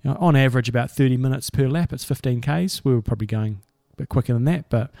 on average, about 30 minutes per lap. It's 15 Ks. We were probably going a bit quicker than that,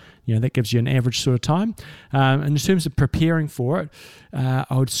 but that gives you an average sort of time. And in terms of preparing for it, I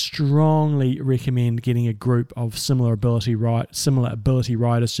would strongly recommend getting a group of similar ability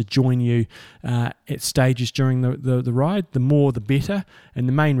riders to join you at stages during the ride. The more, the better. And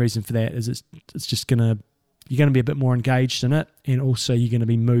the main reason for that is it's just going to... You're going to be a bit more engaged in it, and also you're going to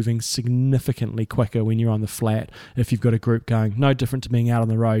be moving significantly quicker when you're on the flat if you've got a group going. No different to being out on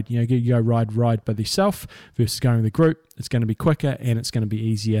the road. You go ride by yourself versus going with a group. It's going to be quicker and it's going to be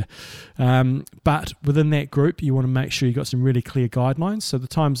easier. But within that group, you want to make sure you've got some really clear guidelines. So the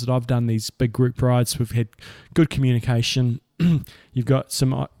times that I've done these big group rides, we've had good communication. You've got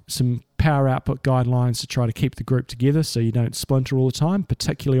some power output guidelines to try to keep the group together so you don't splinter all the time,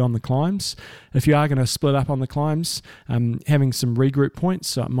 particularly on the climbs. If you are going to split up on the climbs, having some regroup points,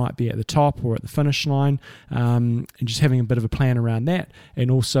 so it might be at the top or at the finish line, and just having a bit of a plan around that, and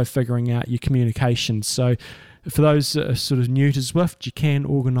also figuring out your communication. So for those that are sort of new to Zwift, you can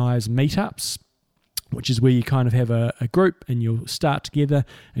organise meetups, which is where you kind of have a group and you'll start together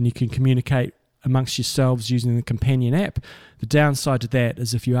and you can communicate amongst yourselves using the companion app. The downside to that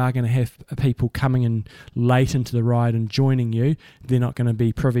is if you are going to have people coming in late into the ride and joining you, they're not going to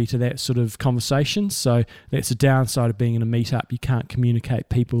be privy to that sort of conversation. So that's a downside of being in a meetup. You can't communicate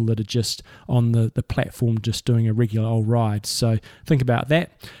people that are just on the platform just doing a regular old ride. So think about that.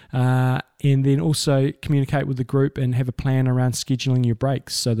 And then also communicate with the group and have a plan around scheduling your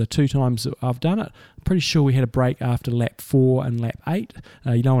breaks. So the 2 times that I've done it, I'm pretty sure we had a break after lap 4 and lap 8.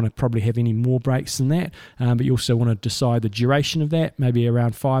 You don't want to probably have any more breaks than that, but you also want to decide the duration of that, maybe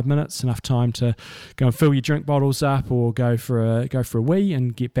around 5 minutes, enough time to go and fill your drink bottles up or go for a wee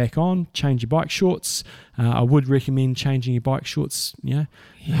and get back on, change your bike shorts. I would recommend changing your bike shorts,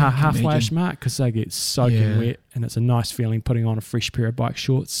 halfway-ish mark, because they get soaking wet, and it's a nice feeling putting on a fresh pair of bike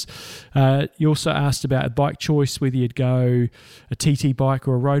shorts. You also asked about a bike choice, whether you'd go a TT bike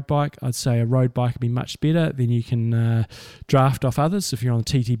or a road bike. I'd say a road bike would be much better. Then you can draft off others. If you're on a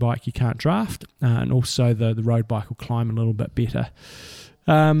TT bike, you can't draft, and also the road bike will climb a little bit better.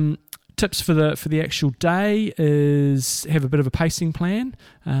 Tips for the actual day is have a bit of a pacing plan.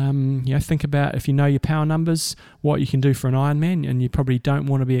 Think about, if you know your power numbers, what you can do for an Ironman, and you probably don't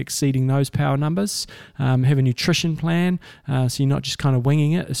want to be exceeding those power numbers. Have a nutrition plan, so you're not just kind of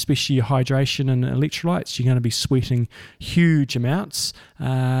winging it, especially your hydration and electrolytes. You're going to be sweating huge amounts,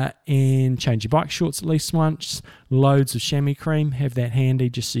 and change your bike shorts at least once. Loads of chamois cream, have that handy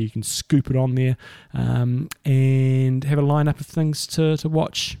just so you can scoop it on there, and have a lineup of things to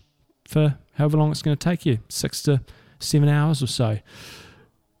watch for however long it's going to take you, 6 to 7 hours or so.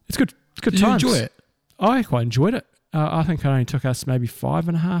 It's good. It's good Did times. you enjoy it? I quite enjoyed it. I think it only took us maybe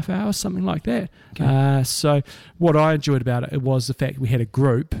 5.5 hours, something like that. Okay. So what I enjoyed about it was the fact we had a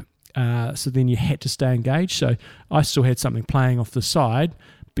group. So then you had to stay engaged. So I still had something playing off the side,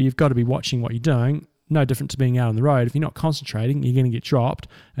 but you've got to be watching what you're doing. No different to being out on the road. If you're not concentrating, you're going to get dropped,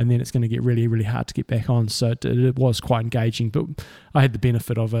 and then it's going to get really, really hard to get back on. So it was quite engaging, but I had the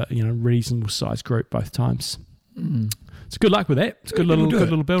benefit of a reasonable sized group both times. It's good luck with that. It's a good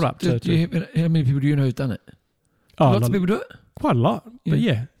little build up. How many people do you know who've done it? Lots of people do it? Quite a lot. Yeah. But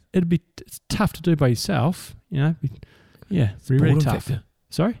yeah, it's tough to do by yourself. Yeah, it's really tough. Factor.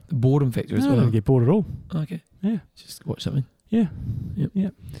 Sorry? The boredom factor as I well. don't get bored at all. Okay. Yeah. Just watch something. Yeah. Yep. Yeah.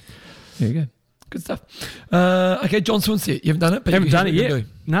 There you go. Good stuff. Okay, John Swansea. You haven't done it, but haven't done it yet. Do.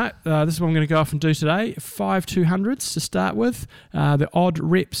 No, this is what I'm going to go off and do today. 5 200s to start with. The odd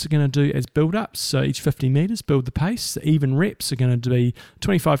reps are going to do as build-ups, so each 50 metres, build the pace. The even reps are going to be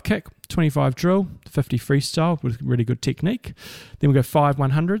 25 kick, 25 drill, 50 freestyle with really good technique. Then we'll go 5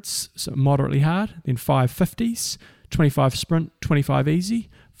 100s, so moderately hard. Then 5 50s, 25 sprint, 25 easy.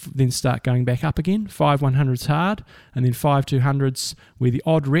 Then start going back up again, 5 100s hard, and then 5 200s where the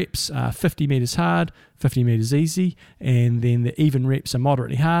odd reps are 50 metres hard, 50 metres easy, and then the even reps are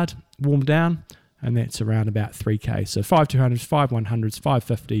moderately hard, warm down, and that's around about 3K. So 5 200s, 5 100s, 5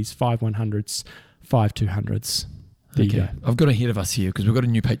 50s, 5 100s, 5 200s. There you go. I've got ahead of us here because we've got a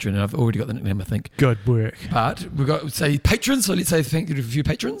new patron and I've already got the nickname, I think. Good work. But we've got, say, patrons. So let's say thank you to a few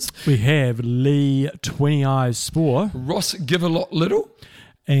patrons. We have Lee 20 Eyes Spore. Ross Give a Lot Little.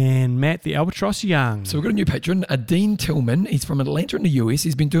 And Matt the Albatross Young. So we've got a new patron, Dean Tillman. He's from Atlanta in the US.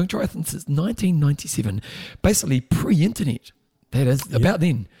 He's been doing triathlon since 1997, basically pre-internet. That is, about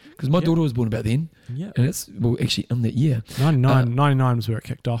then. Because my daughter was born about then. Yeah. And it's, actually in that year. 99 was where it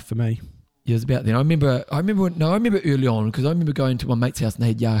kicked off for me. Yeah, it was about then. I remember early on because I remember going to my mate's house and they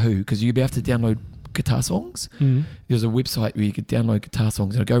had Yahoo because you'd be able to download guitar songs. There was a website where you could download guitar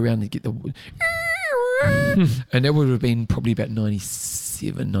songs and I'd go around and get the... and that would have been probably about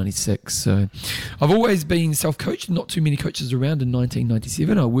 97, 96. So I've always been self-coached, not too many coaches around in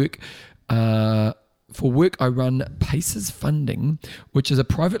 1997. I work... For work, I run Paces Funding, which is a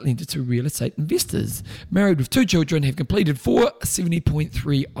private lender to real estate investors. Married with 2 children, have completed 4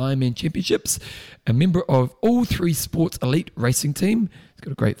 70.3 Ironman championships, a member of all 3 sports elite racing team. He's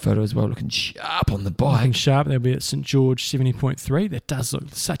got a great photo as well, looking sharp on the bike. Looking sharp, they'll be at St George 70.3. That does look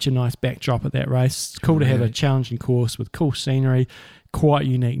such a nice backdrop at that race. It's cool to have a challenging course with cool scenery. Quite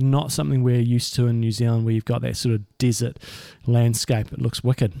unique, not something we're used to in New Zealand where you've got that sort of desert landscape. It looks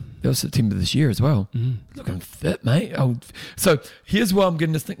wicked. That was September this year as well. Looking fit, mate. So here's why I'm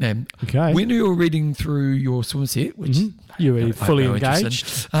getting this nickname. Okay. When you were reading through your swim set, which you were fully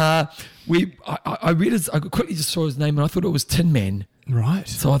engaged. I read I quickly just saw his name and I thought it was Tin Man. Right.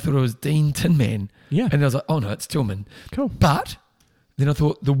 So I thought it was Dean Tin Man. Yeah. And I was like, oh no, it's Tillman. Cool. But then I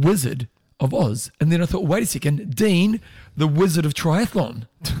thought the Wizard of Oz. And then I thought, wait a second, Dean, the Wizard of Triathlon.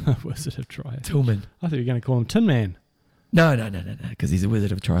 Wizard of Triathlon. Tillman. I thought you were going to call him Tin Man. No, because he's a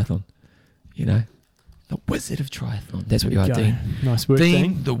Wizard of Triathlon. You know, the Wizard of Triathlon. That's what you are, Dean. Nice work,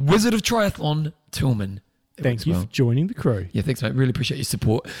 Dean. The Wizard of Triathlon, Tillman. Thank you for joining the crew. Yeah, thanks, mate. Really appreciate your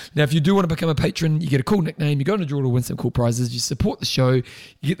support. Now, if you do want to become a patron, you get a cool nickname. You go on a draw to win some cool prizes. You support the show. You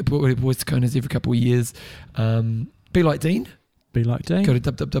get the Boys to Konas every couple of years. Be like Dean. Be like Dean. Go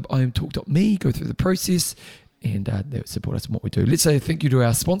to www.iamtalk.me, go through the process, and they support us in what we do. Let's say thank you to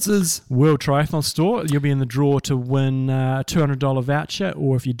our sponsors. World Triathlon Store. You'll be in the draw to win a $200 voucher,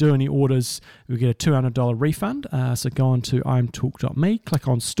 or if you do any orders, you'll get a $200 refund. So go on to iamtalk.me, click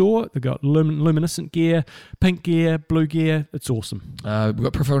on store. They've got luminescent gear, pink gear, blue gear. It's awesome. We've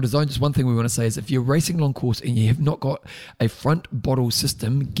got profile design. Just one thing we want to say is if you're racing long course and you have not got a front bottle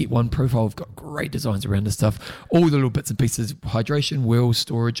system, get one. Profile. We've got great designs around this stuff. All the little bits and pieces, hydration, wheels,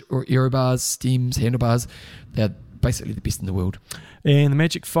 storage, or aero bars, steams, handlebars. They're basically the best in the world. And the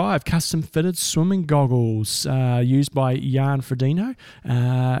Magic 5 custom fitted swimming goggles used by Jan Frodeno.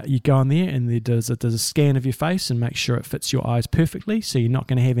 You go on there and there does a scan of your face and make sure it fits your eyes perfectly, so you're not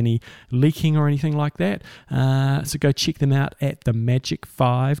going to have any leaking or anything like that. So go check them out at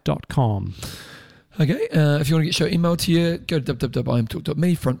themagic5.com. Okay, if you want to get show email to you, go to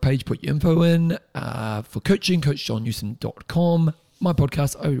www.iamtalk.me, front page, put your info in. For coaching, coachjohnnewson.com. My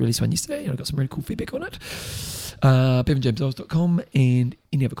podcast, I released one yesterday and I got some really cool feedback on it. BevanJamesElls.com and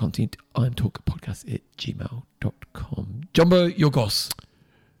any other content, iamtalkpodcast@gmail.com. Jumbo, your goss?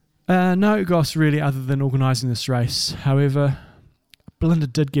 No goss really other than organising this race. However, Belinda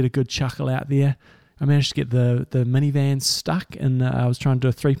did get a good chuckle out there. I managed to get the minivan stuck, and I was trying to do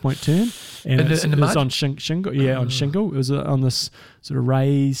a 3-point turn, and it was on shingle. Yeah, on shingle. It was on this sort of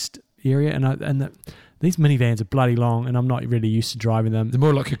raised area, these minivans are bloody long, and I'm not really used to driving them. They're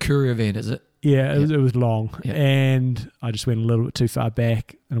more like a courier van, is it? Yeah, it was long, and I just went a little bit too far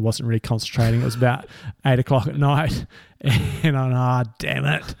back, and I wasn't really concentrating. It was about 8 o'clock at night, and I'm damn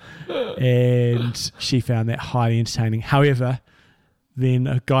it. And she found that highly entertaining. However, then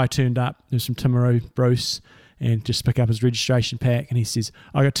a guy turned up, it was from Timaru, Bruce, and just pick up his registration pack, and he says,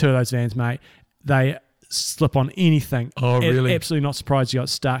 I got 2 of those vans, mate. They slip on anything. Oh, really? Absolutely not surprised you got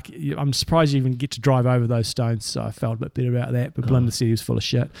stuck. I'm surprised you even get to drive over those stones, so I felt a bit better about that, but Belinda said he was full of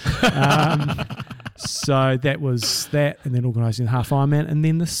shit. So that was that, and then organising the half Ironman, and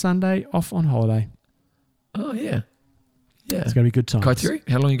then this Sunday off on holiday. Oh, yeah. Yeah. It's going to be good times. Kaiteri,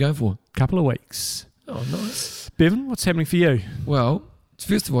 how long are you going for? Couple of weeks. Oh, nice. Bevan, what's happening for you? Well,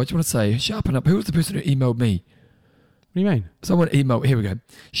 first of all, I just want to say, sharpen up. Who was the person who emailed me? What do you mean? Someone emailed. Here we go.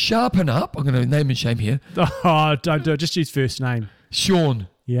 Sharpen up. I'm going to name and shame here. Oh, don't do it. Just use first name. Sean.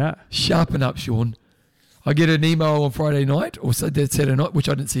 Yeah. Sharpen up, Sean. I get an email on Friday night or Saturday night, which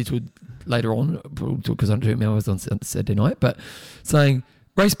I didn't see till later on because I don't do emails on Saturday night, but saying,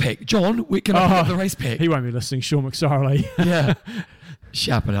 race pack. John, where can I pick up the race pack? He won't be listening. Sean McSorley. Yeah.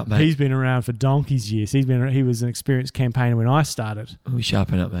 Sharpen up, mate. He's been around for donkey's years. He was an experienced campaigner when I started. Oh,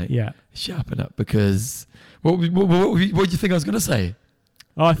 sharpen up, mate. Yeah. Sharpen up because... What do you think I was going to say?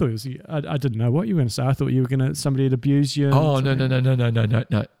 Oh, I thought it was... I didn't know what you were going to say. I thought you were going to... Somebody had abused you. Oh, no.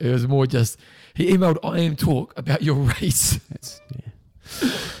 It was more just... He emailed I Am Talk about your race.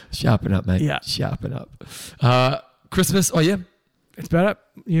 Sharpen up, mate. Yeah. Sharpen up. Christmas. Oh, yeah. It's about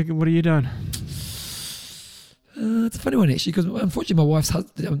it. What are you doing? It's a funny one, actually, because unfortunately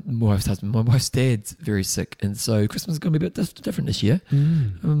my wife's dad's very sick, and so Christmas is going to be a bit different this year.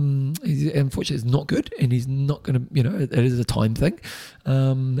 Unfortunately, it's not good, and he's not going to, it is a time thing.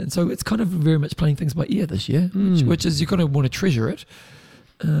 And so it's kind of very much playing things by ear this year, which is you kind of want to treasure it.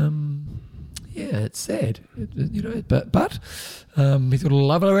 Yeah, it's sad, but he's got a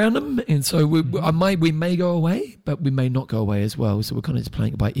love around him, and so we may go away, but we may not go away as well. So we're kind of just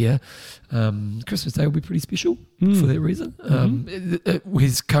playing it by ear. Christmas Day will be pretty special for that reason.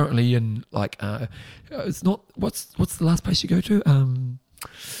 He's currently in it's not what's the last place you go to?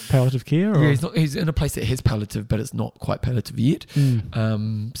 Palliative care? Or? Yeah, he's in a place that has palliative, but it's not quite palliative yet.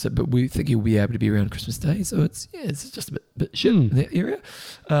 But we think he'll be able to be around Christmas Day. So it's just a bit shit in that area.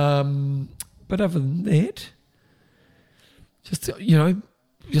 But other than that, just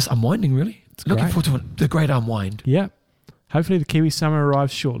unwinding really. It's looking great. forward to the great unwind. Yeah. Hopefully the Kiwi summer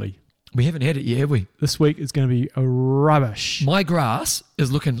arrives shortly. We haven't had it yet, have we? This week is going to be rubbish. My grass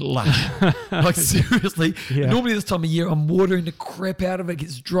is looking lush. Seriously. Yeah. Normally this time of year, I'm watering the crap out of it. It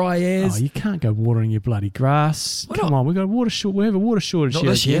gets dry as. Oh, you can't go watering your bloody grass. Why Come not? on, we have a water shortage Not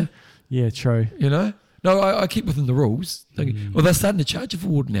here. this year. Yeah, true. No, I keep within the rules. Well, they're starting to charge you for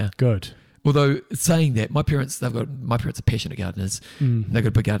water now. Good. Although saying that, my parents are passionate gardeners. They've got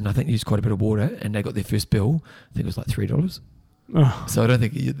a big garden. I think they use quite a bit of water, and they got their first bill. I think it was like $3. Oh. So I don't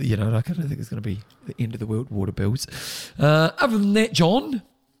think I don't think it's going to be the end of the world water bills. Other than that, John,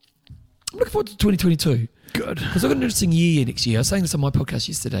 I'm looking forward to 2022. Good, because I've got an interesting year next year. I was saying this on my podcast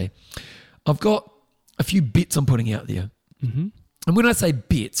yesterday. I've got a few bets I'm putting out there, and when I say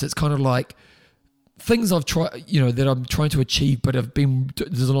bets, it's kind of like things I've tried, that I'm trying to achieve, but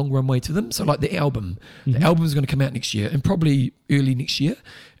there's a long runway to them. So like the album, the album is going to come out next year and probably early next year,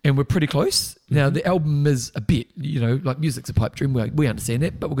 and we're pretty close. Now the album is a bet, like music's a pipe dream. We understand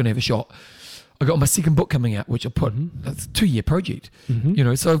that, but we're going to have a shot. I got my second book coming out, which I put. That's a 2-year project.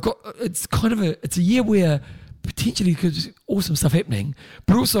 So I've got. It's kind of it's a year where potentially there's awesome stuff happening,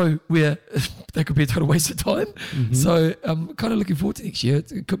 but also where that could be a total waste of time. So I'm kind of looking forward to next year.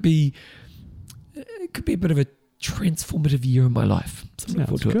 It could be a bit of a transformative year in my life. So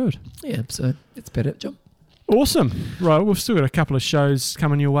That's good. Yeah, so that's about it, John. Awesome. Right, we've still got a couple of shows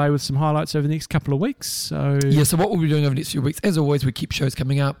coming your way with some highlights over the next couple of weeks. So what we'll be doing over the next few weeks, as always, we keep shows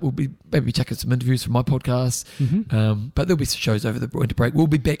coming up. We'll be maybe checking some interviews from my podcast, but there'll be some shows over the winter break. We'll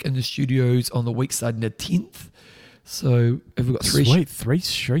be back in the studios on the week starting the 10th. So have we got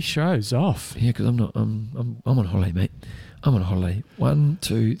three shows off? Yeah, because I'm on holiday, mate. I'm on holiday. 1,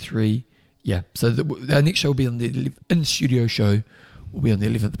 2, 3. Yeah, so our next show will be on the in-studio show. Will be on the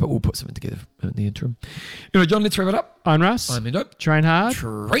 11th, but we'll put something together in the interim. Anyway, John, let's wrap it up. I'm Russ. I'm Endo. Train hard.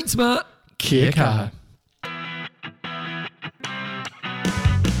 Train smart. Kia kaha.